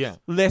shows. Yeah.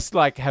 Less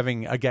like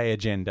having a gay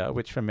agenda,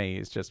 which for me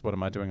is just what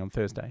am I doing on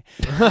Thursday?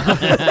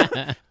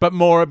 But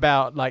more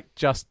about like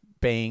just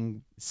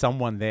being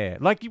someone there.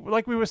 Like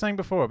we were saying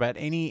before about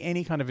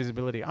any kind of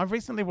visibility. I've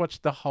recently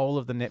watched the whole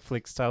of the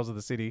Netflix Tales of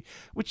the City,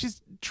 which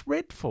is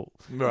dreadful.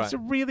 Right. It's a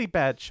really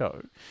bad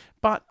show.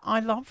 But I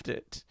loved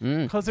it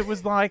because it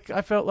was like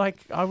I felt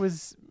like I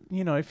was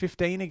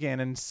 15 again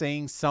and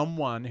seeing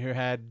someone who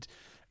had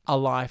a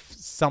life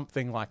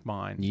something like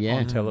mine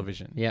on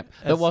television. Yeah,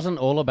 it wasn't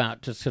all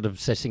about just sort of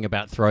obsessing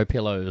about throw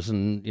pillows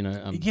and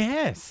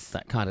yes,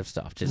 that kind of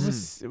stuff.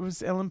 It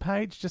was Ellen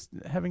Page just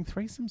having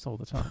threesomes all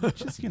the time,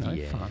 which is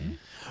fun.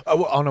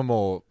 Well, on a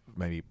more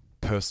maybe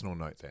personal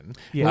note then,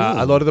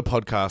 Yeah. a lot of the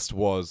podcast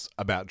was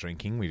about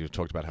drinking. We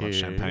talked about how much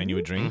champagne you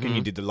would drink, and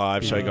you did the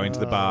live show going to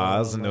the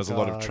bars, and there was a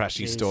lot of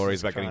trashy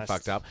stories about getting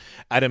fucked up.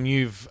 Adam,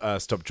 you've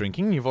stopped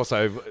drinking. You've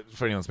also,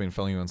 for anyone who's been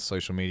following you on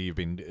social media, you've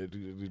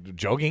been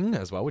jogging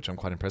as well, which I'm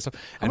quite impressed with.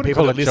 And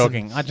people call it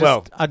jogging. I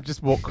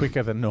just walk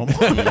quicker than normal.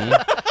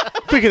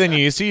 Quicker than you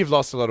used to. You've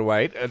lost a lot of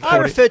weight. I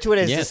refer to it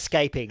as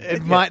escaping.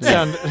 It might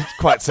sound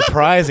quite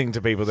surprising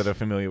to people that are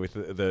familiar with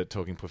the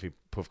Talking Poofy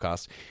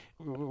Poofcast.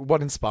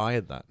 What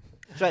inspired that?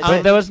 Right,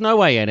 But there was no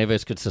way any of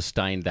us could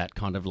sustain that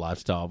kind of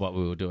lifestyle, what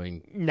we were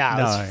doing. No,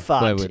 it was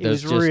fucked. It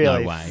was just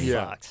really no way.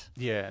 fucked.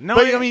 Yeah. No,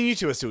 But I mean, you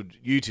two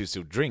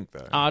still drink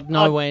though.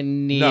 Nowhere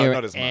near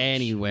not as much.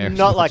 anywhere.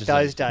 Not like as much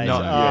as those days. No,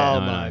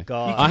 Oh, my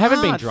God. I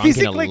haven't been can't. drunk in a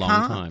Physically long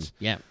can't. time.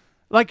 Yeah.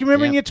 Like, you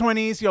remember in Yep. your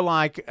 20s, you're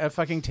like a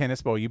fucking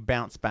tennis ball. You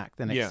bounce back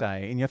the next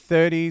day. In your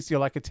 30s, you're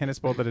like a tennis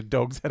ball that a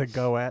dog's had a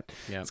go at.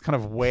 Yep. It's kind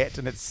of wet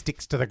and it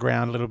sticks to the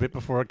ground a little bit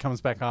before it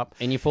comes back up.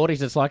 In your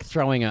 40s, it's like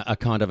throwing a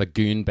kind of a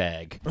goon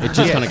bag. It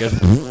just kind of goes,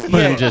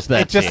 and just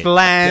that's it just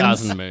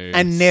lands doesn't move.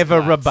 and never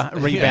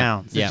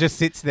rebounds. Yeah. It just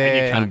sits there.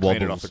 And you can't clean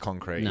it wobbles. off the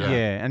concrete. No.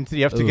 Yeah, and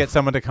you have to get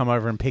someone to come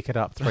over and pick it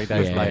up 3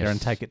 days later and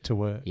take it to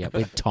work. Yeah,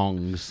 with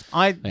tongs.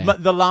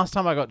 The last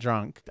time I got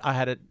drunk, I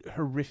had a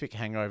horrific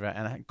hangover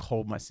and I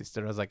called my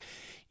sister. I was like,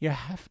 you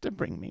have to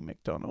bring me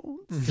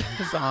McDonald's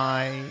because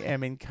I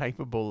am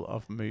incapable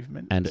of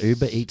movement. And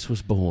Uber Eats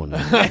was born.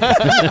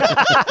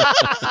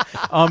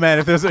 Oh man,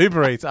 if there's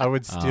Uber Eats, I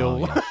would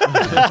still,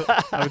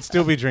 I would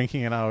still be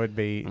drinking, and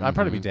I'd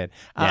probably be dead.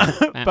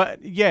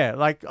 But yeah,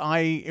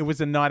 it was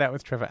a night out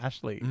with Trevor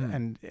Ashley,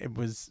 and it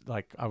was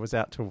like I was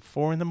out till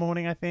 4 a.m,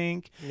 I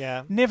think.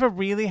 Yeah, never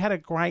really had a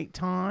great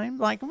time.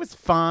 Like it was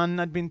fun.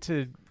 I'd been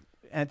to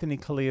Anthony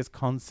Collia's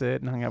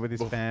concert and hung out with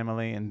his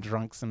family and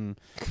drunk some.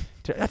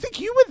 I think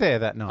you were there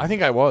that night. I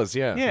think I was.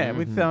 Yeah. Yeah,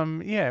 with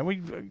we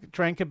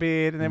drank a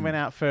bit and then went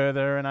out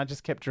further, and I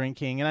just kept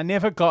drinking, and I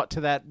never got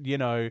to that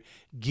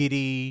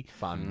giddy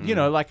fun,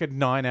 like a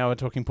 9-hour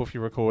Talking Poofy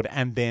record,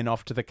 and then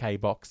off to the K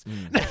box,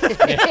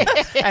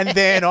 and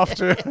then off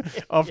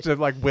to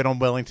like Wet on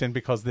Wellington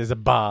because there's a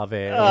bar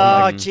there.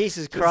 Oh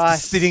Jesus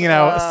Christ! Sitting in the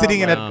worst God.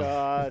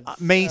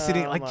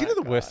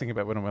 thing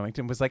about Wet on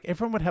Wellington was like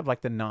everyone would have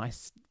like the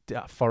nice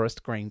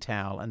forest green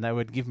towel, and they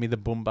would give me the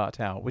Boomba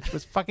towel, which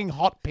was fucking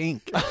hot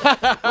pink.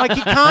 Like,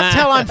 you can't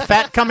tell I'm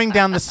fat coming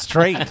down the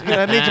street.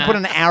 I need to put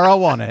an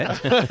arrow on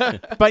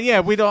it. But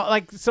yeah,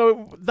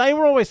 so they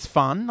were always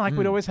fun. Like,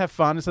 we'd always have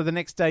fun. So the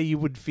next day you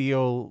would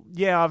feel,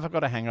 I've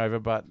got a hangover,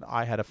 but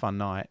I had a fun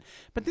night.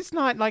 But this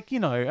night,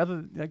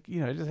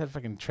 just had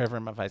fucking Trevor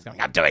in my face going,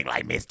 I'm doing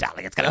Les Mis,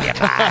 darling. It's going to be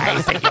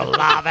amazing. You'll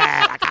love it.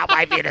 I can't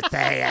wait for you to see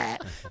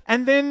it.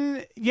 And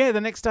then,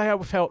 the next day I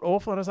felt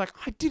awful. And I was like,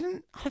 I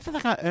don't feel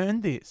like I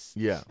earned this.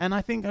 Yeah. And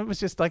I think it was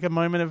just like a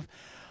moment of,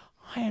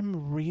 I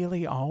am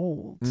really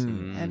old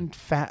and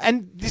fat.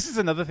 And this is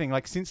another thing.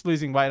 Like, since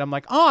losing weight, I'm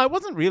like, I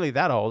wasn't really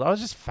that old. I was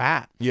just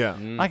fat. Yeah.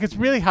 Like, it's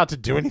really hard to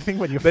do anything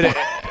when you're fat.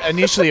 But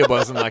initially, it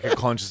wasn't like a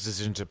conscious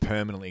decision to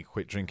permanently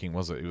quit drinking,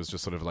 was it? It was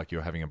just sort of like you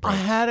were having a break. I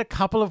had a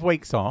couple of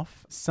weeks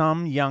off.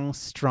 Some young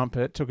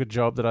strumpet took a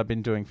job that I'd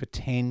been doing for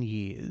 10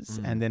 years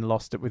and then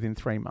lost it within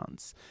 3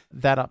 months.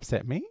 That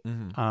upset me.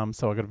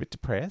 So I got a bit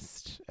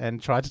depressed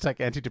and tried to take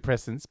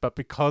antidepressants. But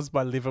because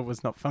my liver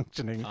was not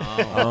functioning,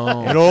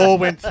 it all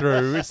went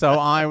through. So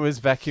I was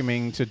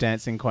vacuuming to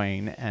Dancing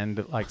Queen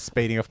and like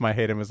speeding off my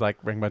head and was like,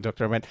 rang my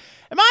doctor and went,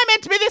 am I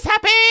meant to be this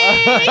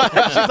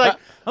happy? She's like,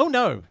 oh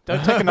no,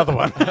 don't take another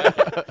one.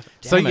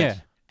 So yeah.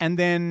 And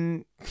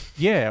then,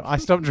 I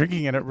stopped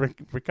drinking and it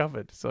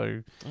recovered.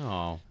 So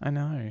I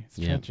know, it's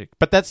tragic.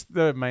 But that's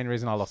the main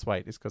reason I lost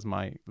weight is because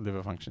my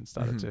liver function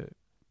started to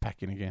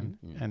pack in again.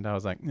 And I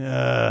was like,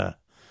 ugh.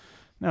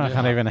 No, I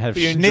can't even have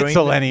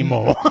schnitzel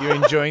anymore. You're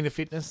enjoying the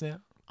fitness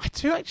now? I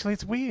do, actually.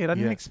 It's weird. I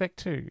didn't expect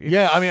to.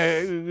 I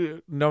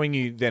mean, knowing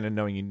you then and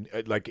knowing you,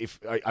 like, if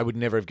I would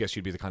never have guessed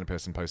you'd be the kind of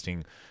person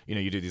posting,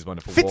 you do these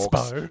wonderful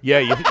walks. Yeah,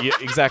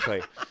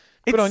 exactly.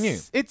 Good on you.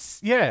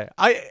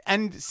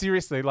 And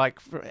seriously, like,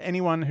 for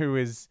anyone who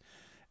is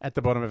at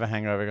the bottom of a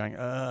hangover going,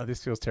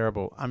 this feels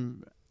terrible,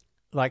 I'm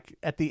like,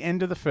 at the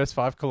end of the first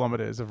 5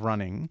 kilometers of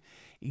running,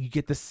 you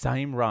get the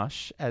same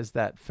rush as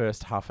that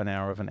first half an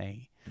hour of an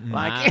E.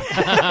 Like,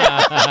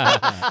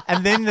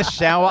 and then the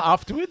shower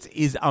afterwards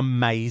is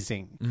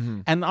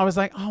amazing. And I was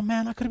like, oh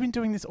man, I could have been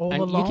doing this all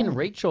along. You can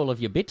reach all of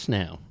your bits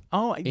now.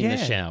 In the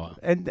shower,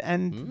 and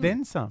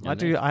then some. I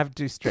have to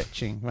do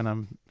stretching when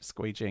I'm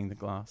squeegeeing the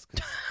glass.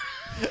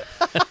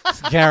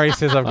 Gary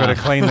says I've got to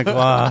clean the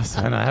glass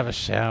when I have a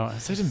shower.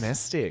 So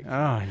domestic.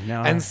 Oh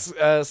no. And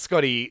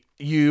Scotty,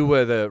 you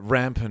were the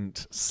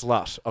rampant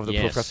slut of the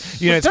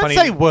podcast. It's funny.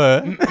 Don't say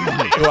were.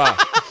 You are.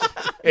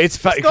 It's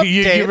funny.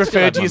 You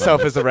referred to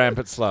yourself as the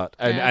rampant slut,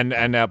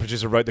 and our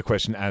producer wrote the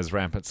question as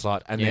rampant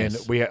slut, and then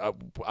we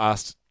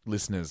asked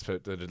listeners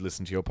that had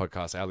listened to your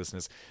podcast, our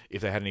listeners,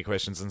 if they had any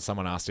questions, and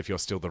someone asked if you're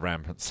still the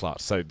rampant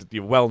slut. So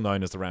you're well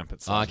known as the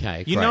rampant slut.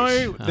 Okay,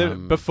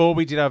 great. Before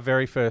we did our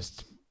very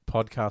first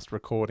podcast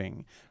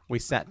recording, we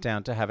sat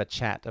down to have a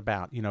chat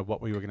about,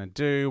 what we were going to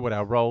do, what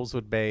our roles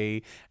would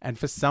be, and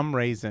for some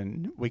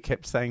reason, we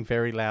kept saying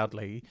very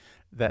loudly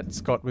that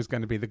Scott was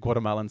going to be the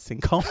Guatemalan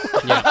sinkhole.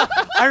 Yeah.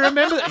 I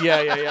remember that.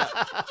 Yeah.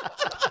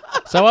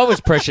 So I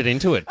was pressured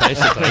into it,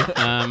 basically.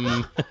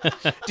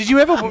 Did you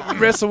ever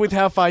wrestle with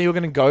how far you were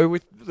going to go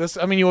with this?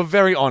 I mean, you were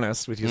very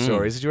honest with your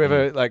stories. Did you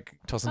ever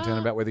toss and turn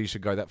about whether you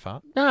should go that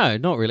far? No,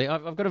 not really.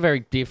 I've got a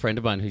very dear friend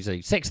of mine who's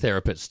a sex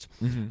therapist,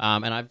 and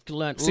I've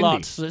learnt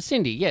lots.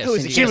 Cindy, yes.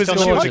 She was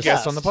a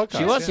guest on the podcast.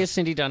 She was, yes,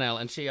 Cindy Darnell,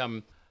 and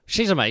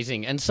she's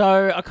amazing. And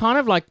so I kind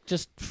of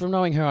just from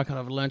knowing her, I kind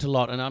of learnt a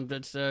lot. And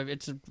it's a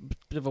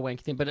bit of a wanky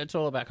thing, but it's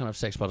all about kind of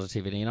sex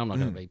positivity. And I'm not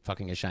going to be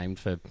fucking ashamed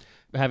for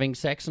having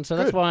sex. And so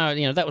that's why,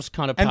 that was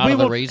kind of part of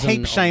the reason. And we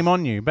will keep shame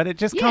on you, but it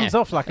just comes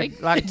off like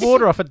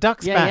water off a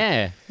duck's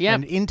back. Yeah.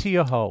 And into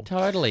your hole.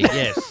 Totally,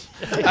 yes.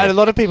 And a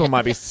lot of people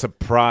might be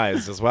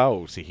surprised as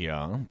well to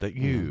hear that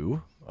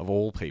you, of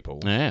all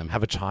people,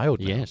 have a child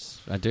now. Yes,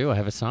 I do. I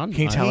have a son.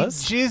 Can you tell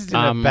us? Jizzed in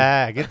a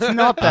bag. It's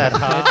not that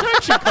hard.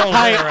 Don't you call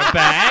her a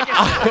bag?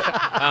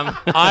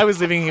 I was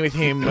living with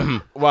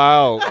him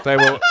while they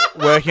were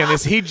working on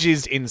this. He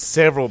jizzed in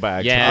several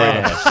bags.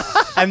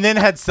 Yes. And then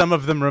had some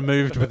of them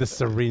removed with a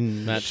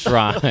syringe. That's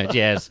right,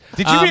 yes.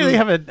 Did you really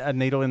have a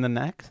needle in the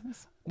neck?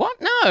 What?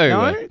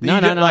 No.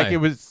 No. Like it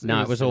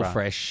was all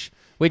fresh.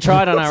 We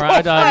tried on our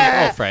own.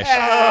 All fresh.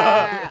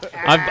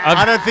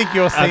 I don't think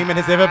your semen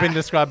has ever been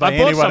described by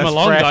anyone as fresh. I bought some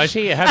along, guys.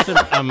 Here, have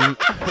some.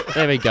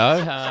 There we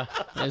go.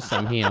 There's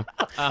some here.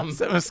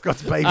 Some of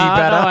Scott's baby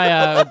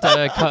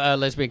batter. A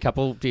lesbian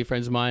couple, dear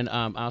friends of mine,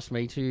 asked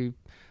me to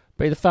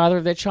be the father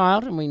of their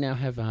child, and we now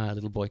have a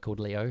little boy called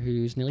Leo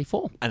who's nearly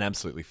 4. And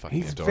absolutely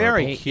fucking he's adorable.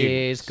 Very cute.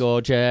 He is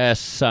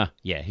gorgeous.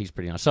 He's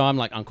pretty nice. So I'm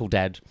like Uncle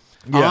Dad.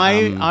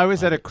 Yeah. I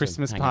was at a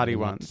Christmas party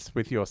once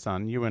with your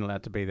son. You weren't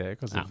allowed to be there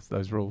because of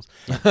those rules.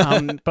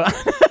 But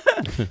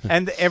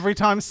And every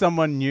time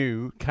someone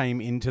new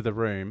came into the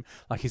room,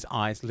 like his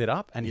eyes lit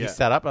up and he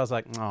sat up. I was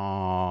like,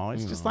 oh,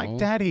 it's just like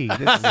Daddy. This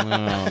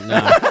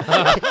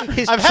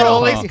He's I've had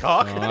all this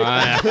cock.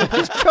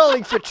 He's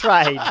trolling for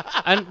trade.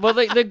 And well,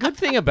 the good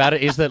thing about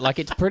it is that like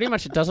it's pretty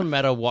much, it doesn't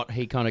matter what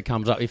he kind of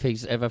comes up, if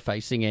he's ever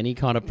facing any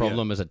kind of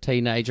problem as a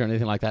teenager or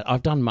anything like that.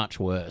 I've done much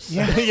worse.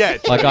 Yeah,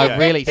 like I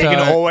really. He can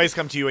always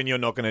come to you and you're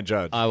not going to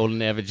judge. I will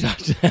never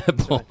judge that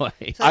boy.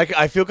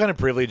 I feel kind of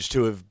privileged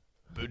to have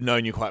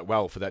known you quite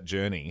well for that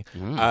journey.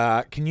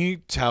 Can you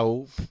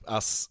tell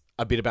us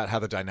a bit about how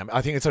the dynamic...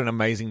 I think it's an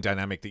amazing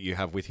dynamic that you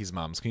have with his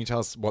mums. Can you tell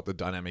us what the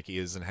dynamic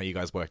is and how you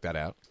guys worked that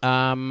out?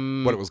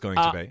 What it was going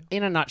to be?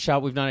 In a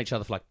nutshell, we've known each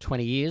other for like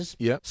 20 years.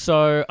 Yeah.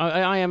 So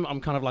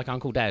I'm kind of like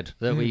Uncle Dad,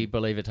 that we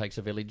believe it takes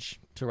a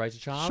village to raise a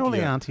child. Surely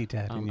Auntie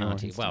Dad in your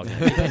Auntie. Well,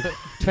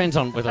 depends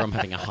on whether I'm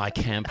having a high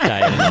camp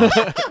day or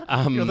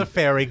not. You're the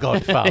fairy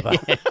godfather.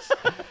 Yes.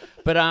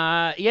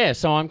 But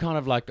so I'm kind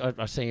of like,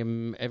 I see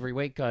him every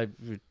week. A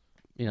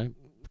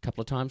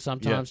couple of times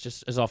sometimes,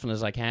 just as often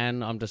as I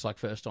can. I'm just like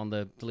first on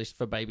the list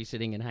for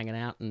babysitting and hanging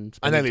out and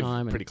spending they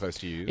time. live pretty close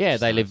to you. Yeah,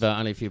 they live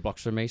only a few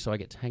blocks from me, so I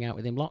get to hang out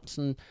with him lots.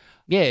 And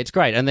yeah, it's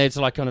great. And there's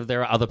like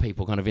there are other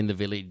people kind of in the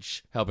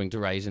village helping to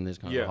raise in this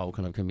kind of whole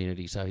kind of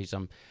community. So he's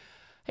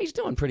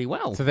doing pretty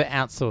well. So they're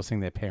outsourcing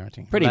their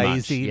parenting. Pretty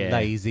lazy, much,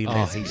 lazy.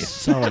 He's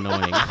so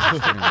annoying.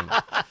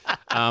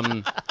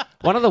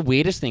 One of the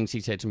weirdest things he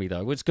said to me,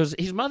 though, was because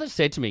his mother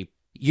said to me,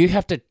 you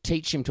have to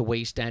teach him to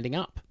wee standing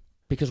up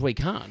because we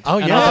can't. Oh,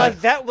 yeah.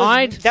 That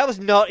was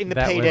not in the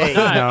PD.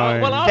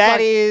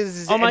 That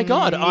is oh, my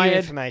God.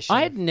 information.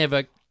 I had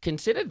never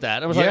considered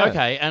that. I was like,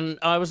 okay. And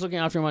I was looking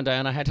after him one day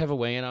and I had to have a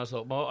wee and I was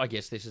like, well, I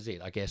guess this is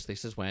it. I guess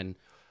this is when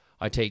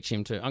I teach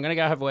him to, I'm going to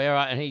go have a wee, all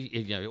right? And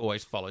he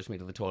always follows me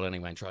to the toilet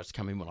anyway and tries to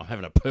come in when I'm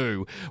having a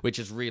poo, which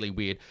is really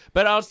weird.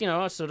 But I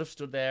sort of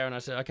stood there and I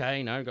said,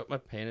 okay, got my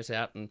penis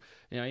out and,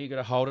 you got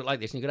to hold it like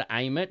this and you got to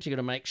aim it. You got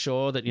to make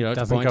sure that, it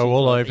doesn't go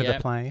all over the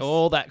place.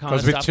 All that kind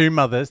of stuff. Because with two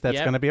mothers, that's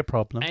going to be a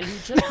problem. And he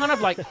just kind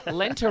of like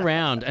leant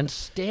around and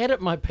stared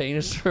at my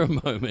penis for a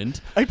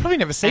moment. Oh, you've probably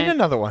never seen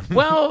another one.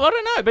 Well, I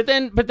don't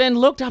know. But then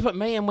looked up at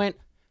me and went,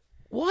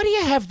 why do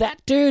you have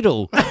that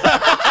doodle?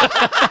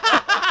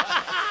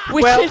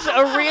 Which is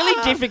a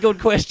really difficult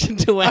question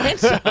to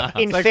answer.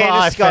 In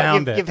fairness,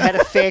 Scott, you've had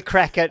a fair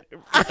crack at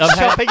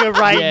shopping a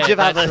range of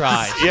others.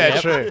 Right. Yeah,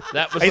 true.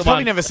 That was He's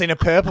probably never seen a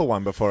purple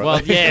one before. Well,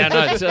 yeah, I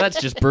know. So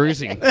that's just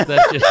bruising.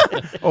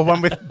 Or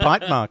one with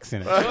bite marks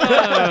in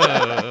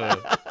it.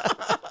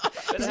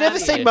 He's never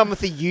seen one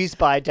with a use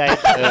by date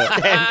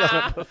stamped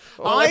on it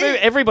before. Well,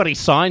 everybody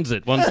signs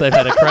it once they've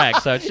had a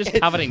crack, so it's just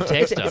covered in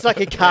text. It's like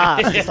a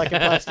card. It's like a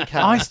plastic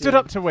card. I stood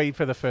up to weed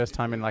for the first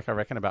time in, I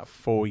reckon, about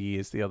 4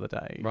 years the other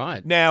day.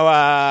 Right.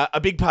 Now,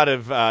 a big part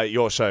of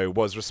your show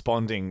was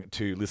responding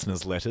to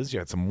listeners' letters. You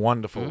had some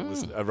wonderful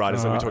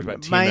writers that we talked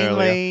about. Tim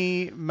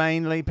earlier.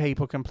 Mainly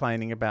people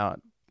complaining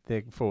about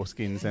their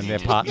foreskins and their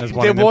partners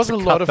wanting There was them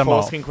to a lot cut of them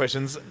foreskin off.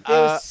 questions.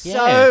 There was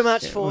so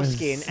much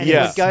foreskin, and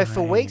it would go for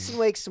strange. weeks and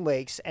weeks and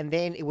weeks, and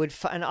then it would,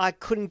 and I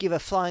couldn't give a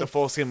flying The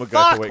foreskin would go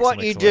fuck for weeks what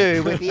and you weeks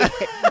do with the.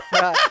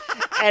 Right.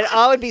 And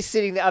I would be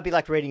sitting there, I'd be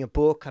like reading a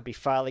book, I'd be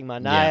filing my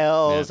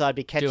nails, I'd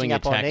be catching Doing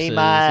up your on taxes,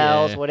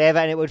 emails, whatever,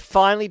 and it would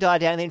finally die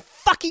down, and then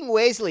fucking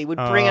Wesley would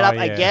bring it up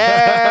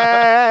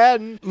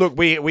again. Look,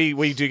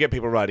 we do get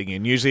people writing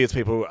in. Usually it's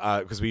people,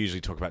 because we usually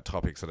talk about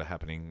topics that are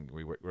happening,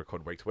 we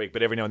record week to week,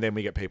 but every now and then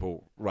we get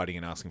people writing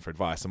in asking for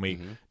advice, and we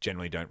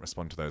generally don't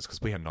respond to those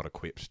because we are not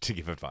equipped to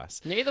give advice.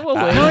 Neither were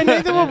we. No,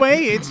 neither were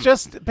we. It's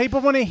just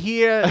people want to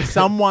hear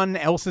someone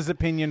else's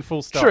opinion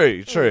full stop.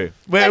 True.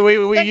 We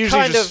That usually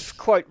kind just... of,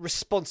 quote,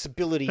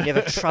 responsibility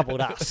never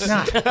troubled us.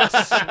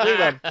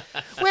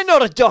 We're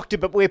not a doctor,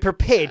 but we're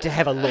prepared to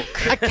have a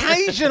look.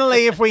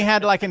 Occasionally, if we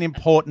had an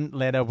important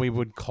letter, we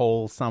would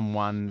call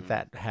someone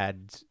that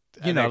had...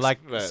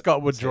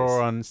 Scott would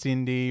draw on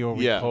Cindy, or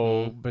we'd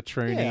call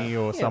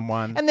Batruni or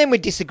someone. And then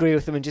we'd disagree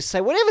with them and just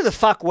say, whatever the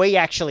fuck we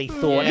actually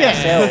thought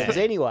ourselves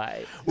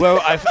anyway.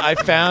 Well, I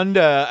found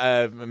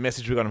a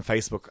message we got on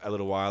Facebook a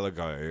little while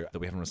ago that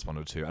we haven't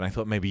responded to, and I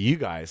thought maybe you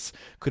guys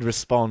could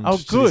respond to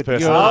this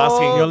person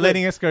You're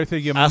letting us go through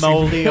your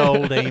mouldy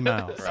old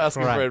emails.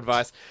 Asking for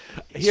advice.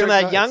 From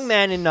a young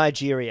man in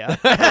Nigeria.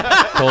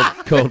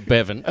 called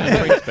Bevan.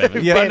 Prince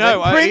Bevan.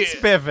 Yeah, Prince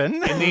Bevan.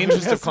 In the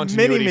interest of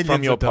continuity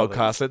from your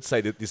podcast, let's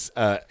say that this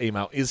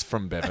email is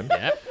from Bevan.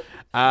 Yep.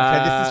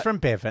 Okay, this is from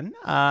Bevan,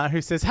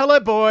 who says, "Hello,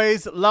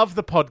 boys. Love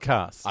the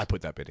podcast." I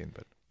put that bit in,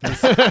 but...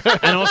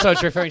 And also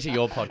it's referring to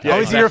your podcast. Oh,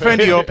 is he referring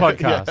to your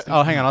podcast?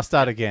 Oh, hang on. I'll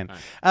start again.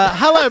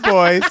 Hello,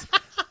 boys.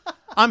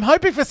 I'm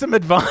hoping for some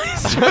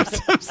advice from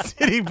some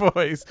city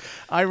boys.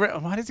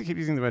 Why does he keep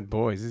using the word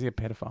boys? Is he a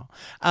pedophile?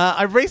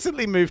 I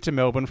recently moved to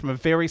Melbourne from a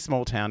very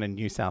small town in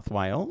New South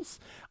Wales.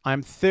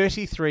 I'm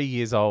 33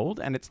 years old,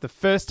 and it's the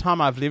first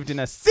time I've lived in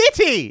a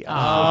city.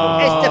 Oh.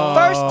 It's the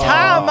first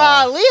time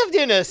I lived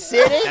in a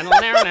city. I'd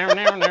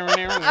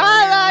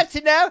like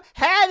to know,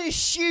 how do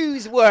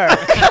shoes work?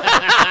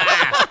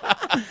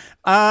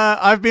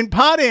 I've been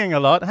partying a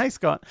lot. Hey,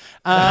 Scott.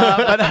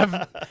 But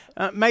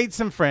I've made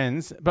some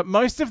friends, but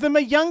most of them are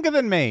younger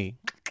than me.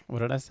 What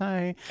did I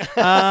say?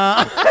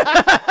 I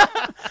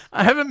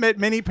haven't met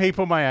many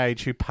people my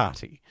age who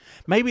party.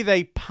 Maybe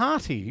they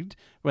partied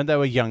when they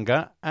were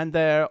younger and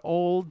they're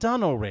all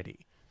done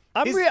already.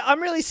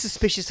 I'm really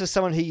suspicious of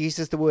someone who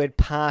uses the word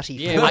party.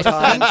 Yeah,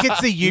 I think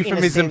it's a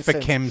euphemism for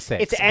chemsex.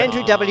 It's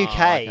Andrew WK.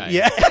 Okay.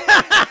 Yeah.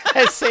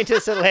 Has sent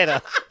us a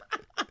letter.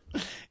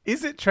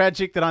 Is it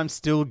tragic that I'm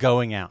still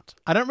going out?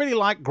 I don't really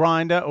like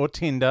Grindr or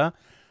Tinder,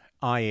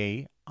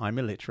 i.e., I'm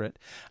illiterate.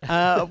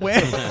 I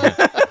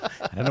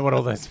don't know what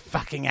all those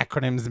fucking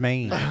acronyms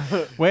mean.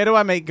 Where do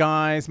I meet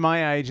guys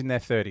my age in their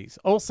 30s?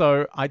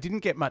 Also, I didn't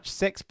get much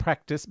sex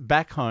practice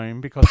back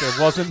home because there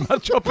wasn't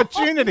much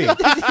opportunity.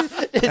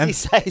 Did he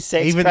say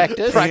sex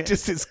practice?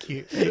 Practice is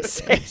cute.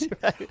 Sex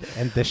practice.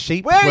 And the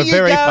sheep Where were are you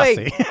very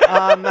going? fussy.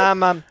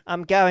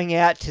 I'm going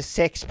out to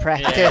sex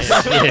practice.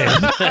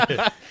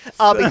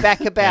 I'll be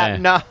back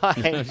about 9.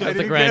 I've got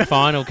the grand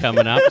final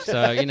coming up,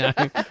 so,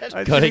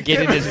 got to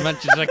get in as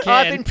much as I can.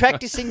 I've been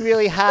practicing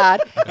really hard,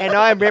 and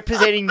I'm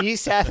representing New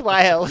South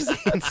Wales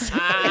in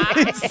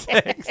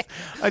sex.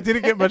 I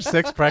didn't get much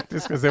sex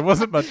practice because there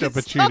wasn't much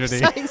opportunity.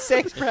 Stop saying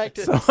sex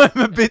practice. So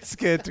I'm a bit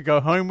scared to go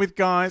home with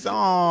guys.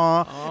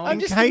 I'm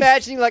just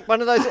imagining like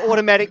one of those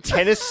automatic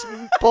tennis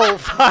ball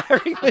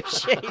firing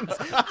machines,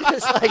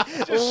 just like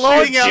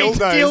launching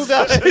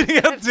dildos. Shooting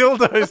out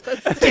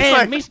dildos.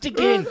 Damn, missed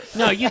again.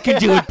 No, you can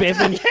do it,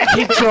 Bevan.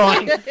 Keep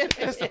trying.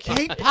 Just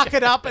keep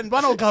puckered up and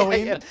one will go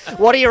in.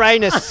 What are your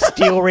anus?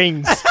 Steel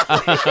rings.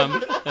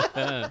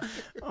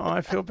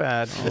 I feel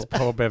bad. This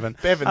poor Bevan.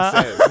 Bevan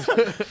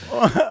says.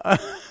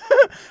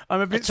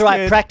 I'm a bit That's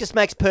scared. right. Practice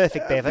makes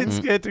perfect, Bevan. I'm a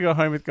bit scared to go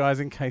home with guys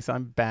in case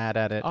I'm bad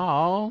at it.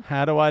 Oh.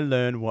 How do I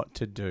learn what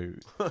to do?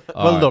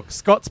 Well, look,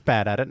 Scott's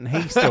bad at it and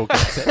he still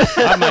gets it.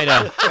 I made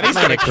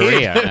a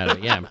career out of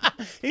it, yeah.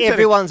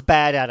 Everyone's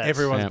bad at it.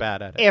 Everyone's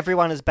bad at it.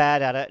 Everyone is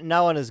bad at it.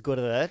 No one is good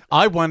at it.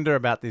 I wonder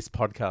about this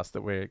podcast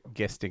that we're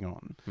guesting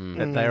on,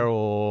 that they're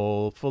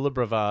all full of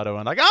bravado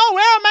and like, oh,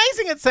 we're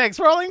amazing at sex.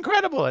 We're all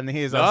incredible. And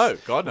here's us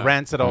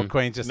rancid old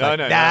queen just no,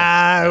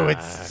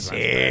 it's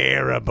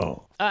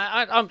terrible.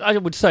 I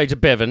would say to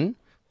Bevan,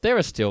 there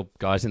are still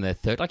guys in their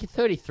 30s. Like you're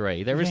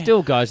 33, there are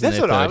still guys in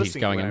their 30s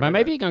going in.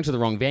 Maybe you're going to the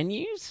wrong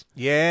venues.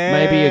 Yeah.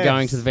 Maybe you're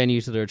going to the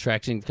venues that are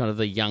attracting kind of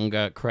the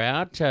younger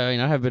crowd.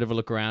 Have a bit of a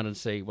look around and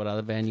see what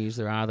other venues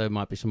there are. There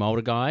might be some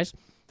older guys.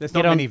 There's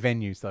not many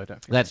venues though,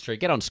 don't you? That's true.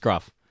 Get on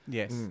Scruff.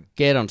 Yes.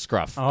 Get on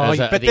Scruff. Oh,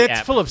 but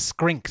that's full of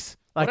skrinks.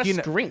 Like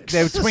skrinks?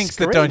 They're twinks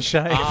that don't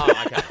shave. Oh,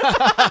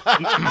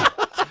 okay.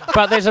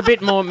 But there's a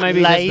bit more,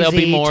 maybe there'll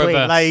be more twinks. of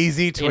a...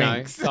 Lazy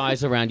twinks.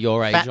 Guys around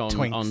your age on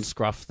twinks.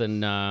 Scruff than...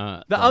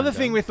 the other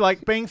thing with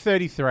like being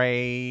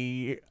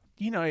 33...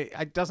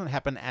 it doesn't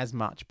happen as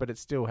much, but it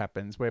still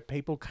happens where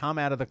people come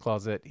out of the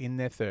closet in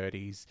their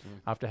 30s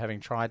after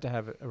having tried to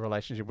have a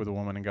relationship with a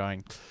woman and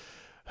going,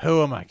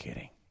 who am I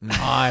kidding?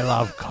 I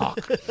love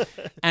cock.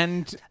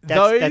 And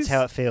that's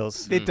how it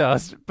feels. It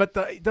does. But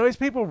those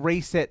people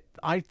reset.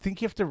 I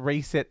think you have to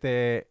reset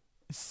their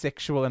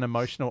sexual and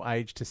emotional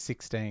age to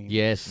 16.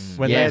 Yes.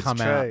 When they come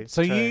true, out.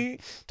 So true. you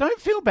don't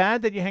feel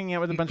bad that you're hanging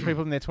out with a bunch of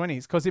people in their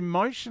 20s because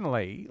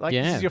emotionally,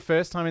 this is your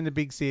first time in the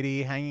big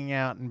city, hanging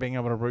out and being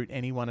able to root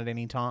anyone at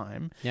any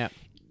time. Yeah.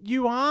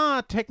 You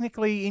are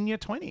technically in your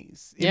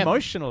 20s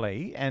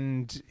emotionally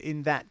and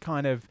in that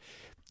kind of,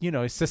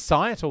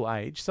 societal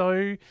age.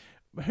 So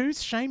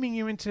who's shaming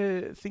you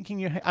into thinking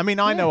you're... I mean,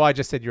 I know I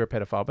just said you're a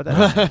pedophile, but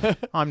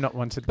I'm not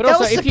one to... But that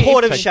also, was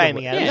supportive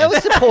shaming, Adam. That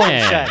was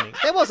supportive shaming.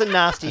 That wasn't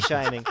nasty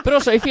shaming. But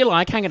also, if you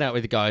like hanging out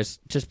with guys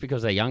just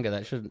because they're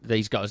younger,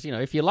 these guys,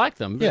 if you like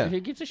them,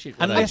 who gives a shit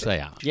what age they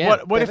are?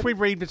 Yeah. What if we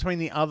read between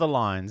the other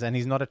lines and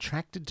he's not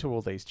attracted to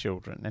all these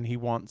children and he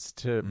wants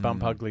to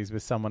bump uglies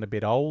with someone a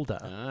bit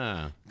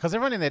older? Because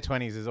everyone in their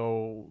 20s is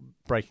all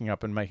breaking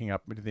up and making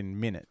up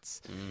within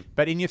minutes.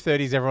 But in your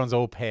 30s, everyone's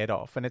all paired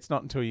off. And it's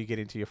not until you get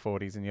into your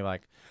 40s and you're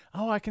like,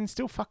 oh, I can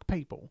still fuck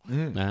people.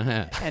 And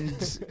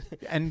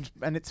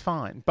it's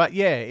fine. But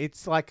yeah,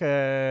 it's like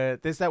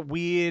there's that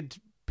weird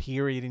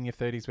period in your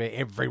 30s where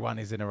everyone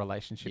is in a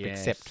relationship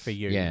except for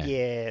you. Yeah.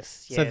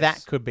 Yes. So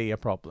that could be a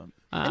problem.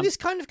 And this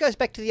kind of goes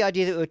back to the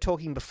idea that we were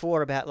talking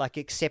before about like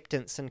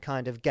acceptance and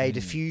kind of gay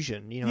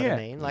diffusion. You know what I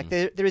mean? Like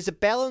there is a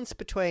balance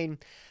between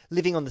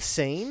living on the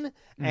scene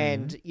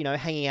and,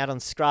 hanging out on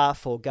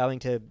Scruff or going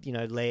to,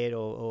 LED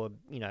or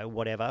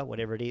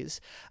whatever it is,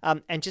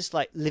 and just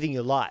like living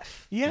your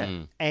life.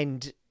 Yeah.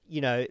 And,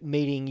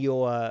 meeting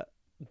your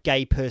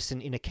gay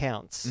person in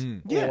accounts,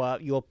 or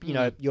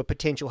your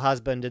potential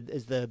husband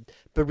is the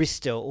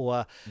barista,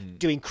 or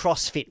doing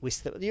CrossFit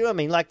with them. You know what I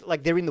mean?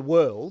 Like they're in the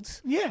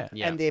world,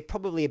 and they're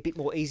probably a bit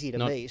more easy to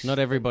meet. Not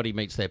everybody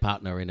meets their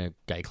partner in a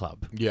gay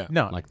club. Yeah,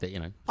 no, like that. You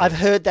know, I've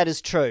heard that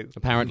is true.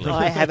 Apparently,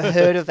 I have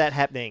heard of that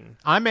happening.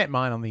 I met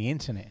mine on the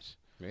internet.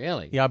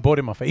 Really? Yeah, I bought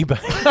him off eBay.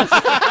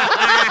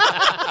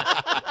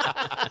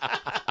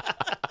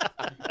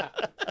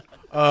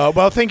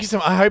 Well, thank you so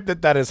much. I hope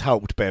that has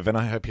helped, Bev, and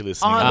I hope you're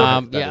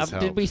listening.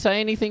 Did we say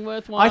anything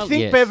worthwhile? I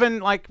think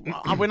Bevan,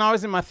 when I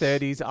was in my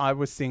 30s, I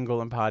was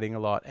single and partying a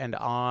lot, and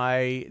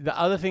the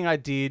other thing I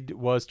did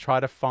was try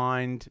to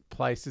find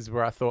places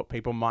where I thought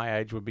people my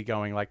age would be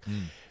going, like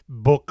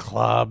book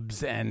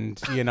clubs and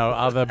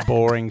other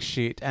boring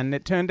shit, and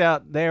it turned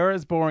out they're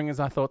as boring as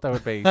I thought they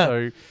would be.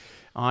 So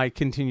I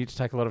continued to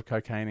take a lot of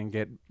cocaine and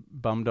get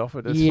bummed off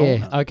at a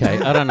sauna. Okay.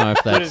 I don't know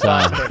if that's... Good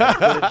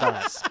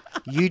advice.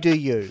 You do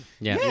you.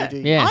 Yeah. You do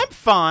Yeah. I'm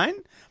fine.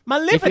 My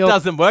liver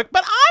doesn't work,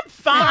 but I'm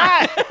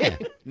fine.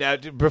 Now,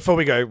 before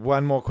we go,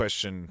 one more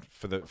question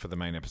for the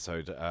main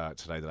episode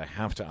today that I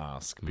have to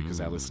ask, because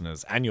our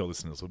listeners and your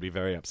listeners would be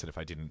very upset if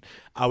I didn't.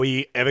 Are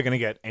we ever going to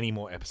get any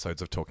more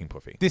episodes of Talking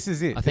Puffy? This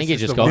is it. I think you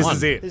just got This one.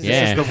 is it. This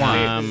is the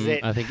one. This is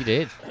it. I think you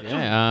did.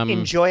 Yeah.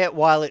 Enjoy it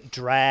while it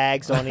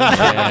drags on.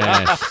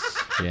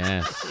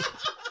 Yes.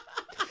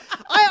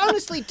 I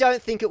honestly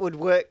don't think it would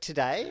work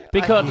today.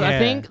 Because I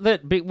think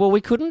that...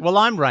 we couldn't... Well,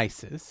 I'm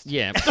racist.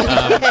 Yeah.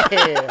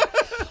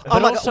 Oh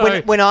my also-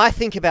 God. When I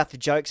think about the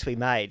jokes we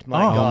made,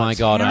 my God. Oh my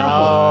God, I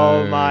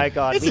know. Oh my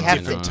God. It's a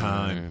different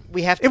time.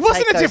 We have to It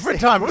wasn't take a those different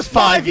things- time. It was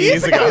 5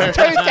 years ago. It was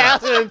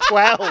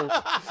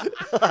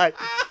 2012. Like,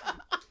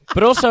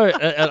 But also,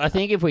 I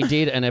think if we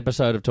did an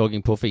episode of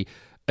Talking Puffy,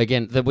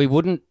 again, that we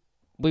wouldn't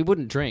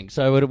drink.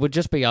 So it would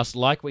just be us,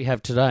 like we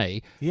have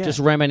today, just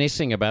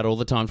reminiscing about all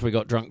the times we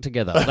got drunk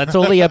together. That's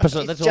all the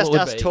episode. That's it's just all it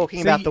would us be. talking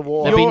about the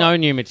war. There'd be no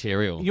new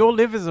material. Your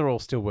livers are all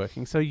still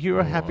working, so you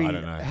are I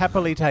don't know.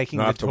 happily taking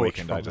Not the after the torch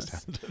weekend from I just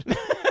us. had.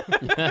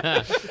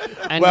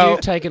 And Well-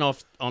 you've taken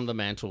off on the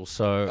mantle,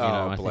 so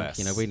I bless.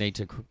 think we need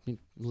to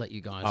let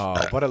you guys Oh,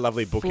 what a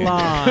lovely bookend.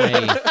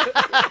 fly.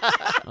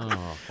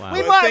 Oh, wow.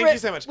 Thank you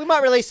so much. We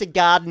might release a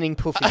gardening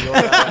puffy or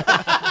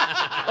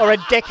a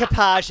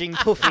decoupaging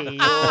puffy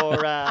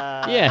or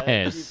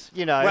Yes.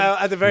 Well,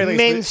 at the very least,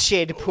 men's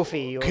shed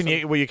puffy. Or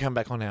will you come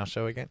back on our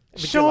show again?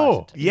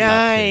 Sure.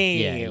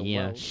 Yay!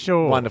 Yeah.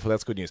 Sure. Wonderful.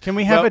 That's good news. Can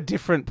we have a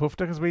different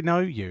puffter because we know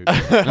you? All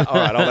right,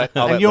 I'll let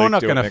And you're Luke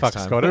not do going it to next fuck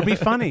time. Scott. It'll be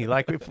funny.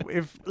 Like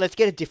if Let's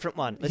get a different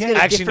one. Let's Yeah. get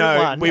a Actually, different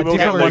no, one. we A will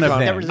different get one Luke of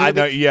on. them. was a I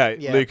little know. bit- Yeah,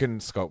 yeah. Luke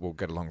and Scott will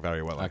get along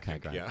very well. I Okay,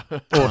 think. great. Yeah,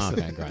 Awesome.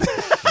 Okay, great.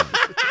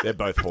 they're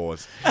both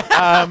whores.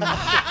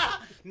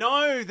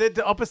 no,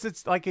 the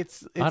opposites. Like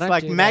it's I don't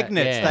like do that.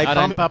 magnets. Yeah, They I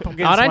don't- bump up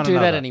against I don't one do that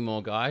another.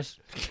 anymore, guys.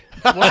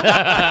 I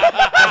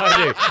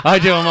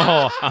do. I'm a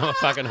whore. I'm a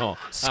fucking whore.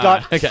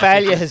 Scott, Okay.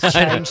 failure has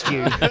changed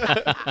you.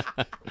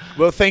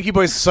 Well, thank you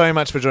boys so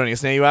much for joining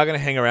us. Now you are going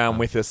to hang around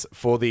with us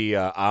for the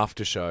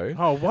after show.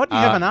 Oh, what? You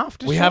have an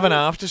after We show? have an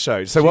after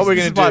show. So what we're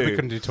This going is why to we do?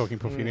 couldn't do Talking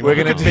Puffy anymore. We're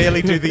gonna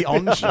barely do the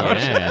on show.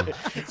 Yeah.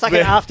 It's like an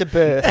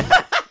afterbirth.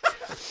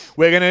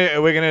 We're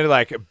gonna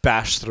like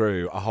bash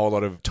through a whole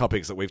lot of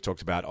topics that we've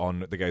talked about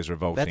on The Gays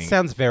Revolting. That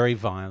sounds very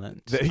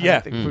violent. I don't yeah,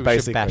 think we should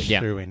basically. bash Yeah.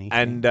 through anything.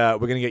 And we're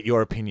going to get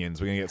your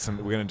opinions. We're going to get some.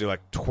 We're going to do like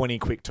 20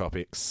 quick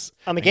topics.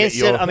 I'm and get against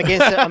your- it. I'm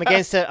against it. I'm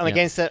against it. I'm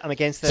against it. I'm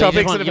against it. So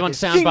Topics you want that have-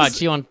 sound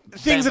bites? You want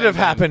things that have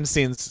happened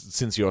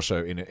since your show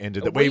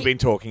ended that we've been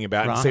talking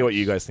about, and see what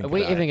you guys think. Are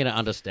we about even it. going to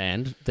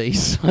understand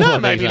these? No,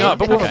 maybe not,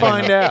 but we'll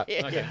find out.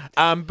 Okay.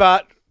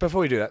 But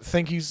before we do that,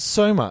 thank you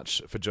so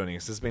much for joining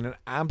us. It's been an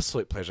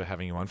absolute pleasure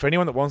having you on. For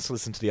anyone that wants to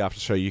listen to the after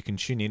show, you can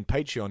tune in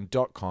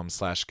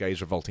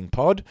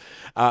patreon.com/gaysrevoltingpod.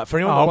 For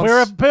anyone that we're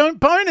wants... a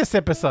bonus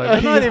episode.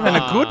 We're not even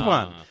a good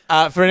one.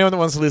 for anyone that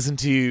wants to listen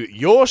to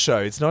your show,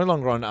 it's no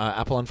longer on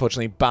Apple,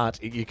 unfortunately,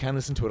 but you can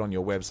listen to it on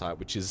your website,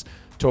 which is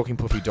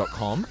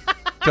talkingpuffy.com.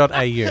 .au.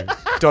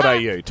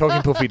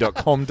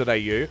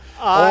 talkingpuffy.com.au.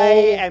 I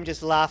am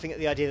just laughing at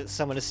the idea that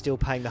someone is still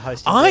paying the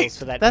hosting bills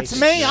for that. That's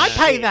piece of me. shit. I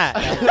pay that.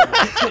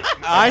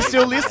 I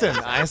still listen.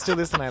 I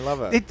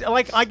love it.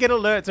 I get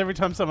alerts every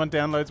time someone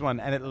downloads one,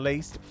 and at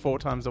least 4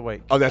 times a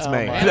week. Oh, that's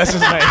me. my. That's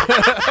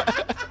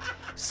just me.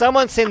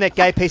 Someone send that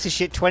gay piece of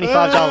shit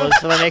 $25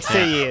 for the next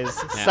 2 years.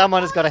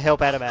 Someone has got to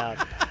help Adam out.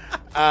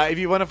 If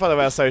you want to follow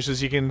our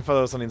socials, you can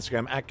follow us on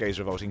Instagram at Gays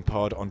Revolting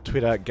Pod, on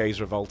Twitter,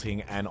 Gays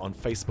Revolting, and on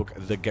Facebook,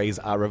 The Gays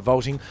Are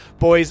Revolting.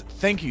 Boys,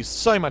 thank you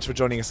so much for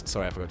joining us.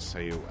 Sorry, I forgot to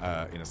tell you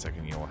in a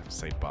second. You'll have to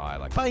say bye.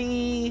 Like bye.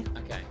 Okay.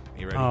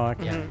 You ready? Oh,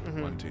 okay. Yeah.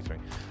 1, 2, 3.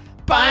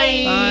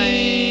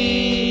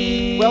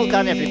 Bye. Well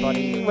done,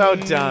 everybody. Well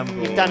done.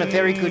 You've done a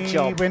very good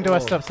job. When do I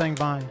stop saying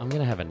bye? I'm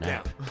going to have a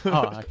nap.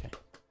 Oh, okay.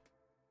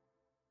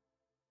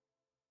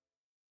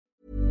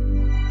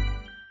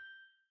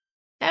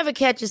 Ever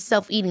catch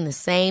yourself eating the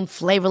same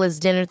flavorless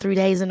dinner 3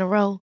 days in a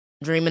row?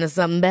 Dreaming of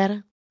something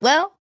better?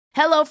 Well,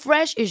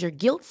 HelloFresh is your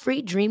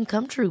guilt-free dream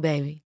come true,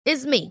 baby.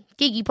 It's me,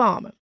 Keke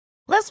Palmer.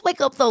 Let's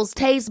wake up those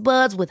taste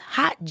buds with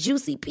hot,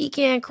 juicy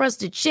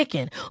pecan-crusted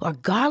chicken or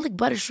garlic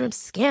butter shrimp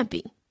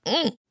scampi.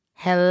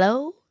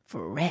 Hello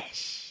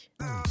Fresh.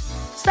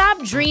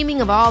 Stop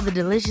dreaming of all the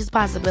delicious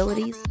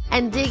possibilities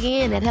and dig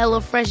in at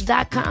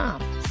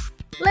HelloFresh.com.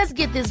 Let's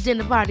get this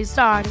dinner party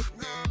started.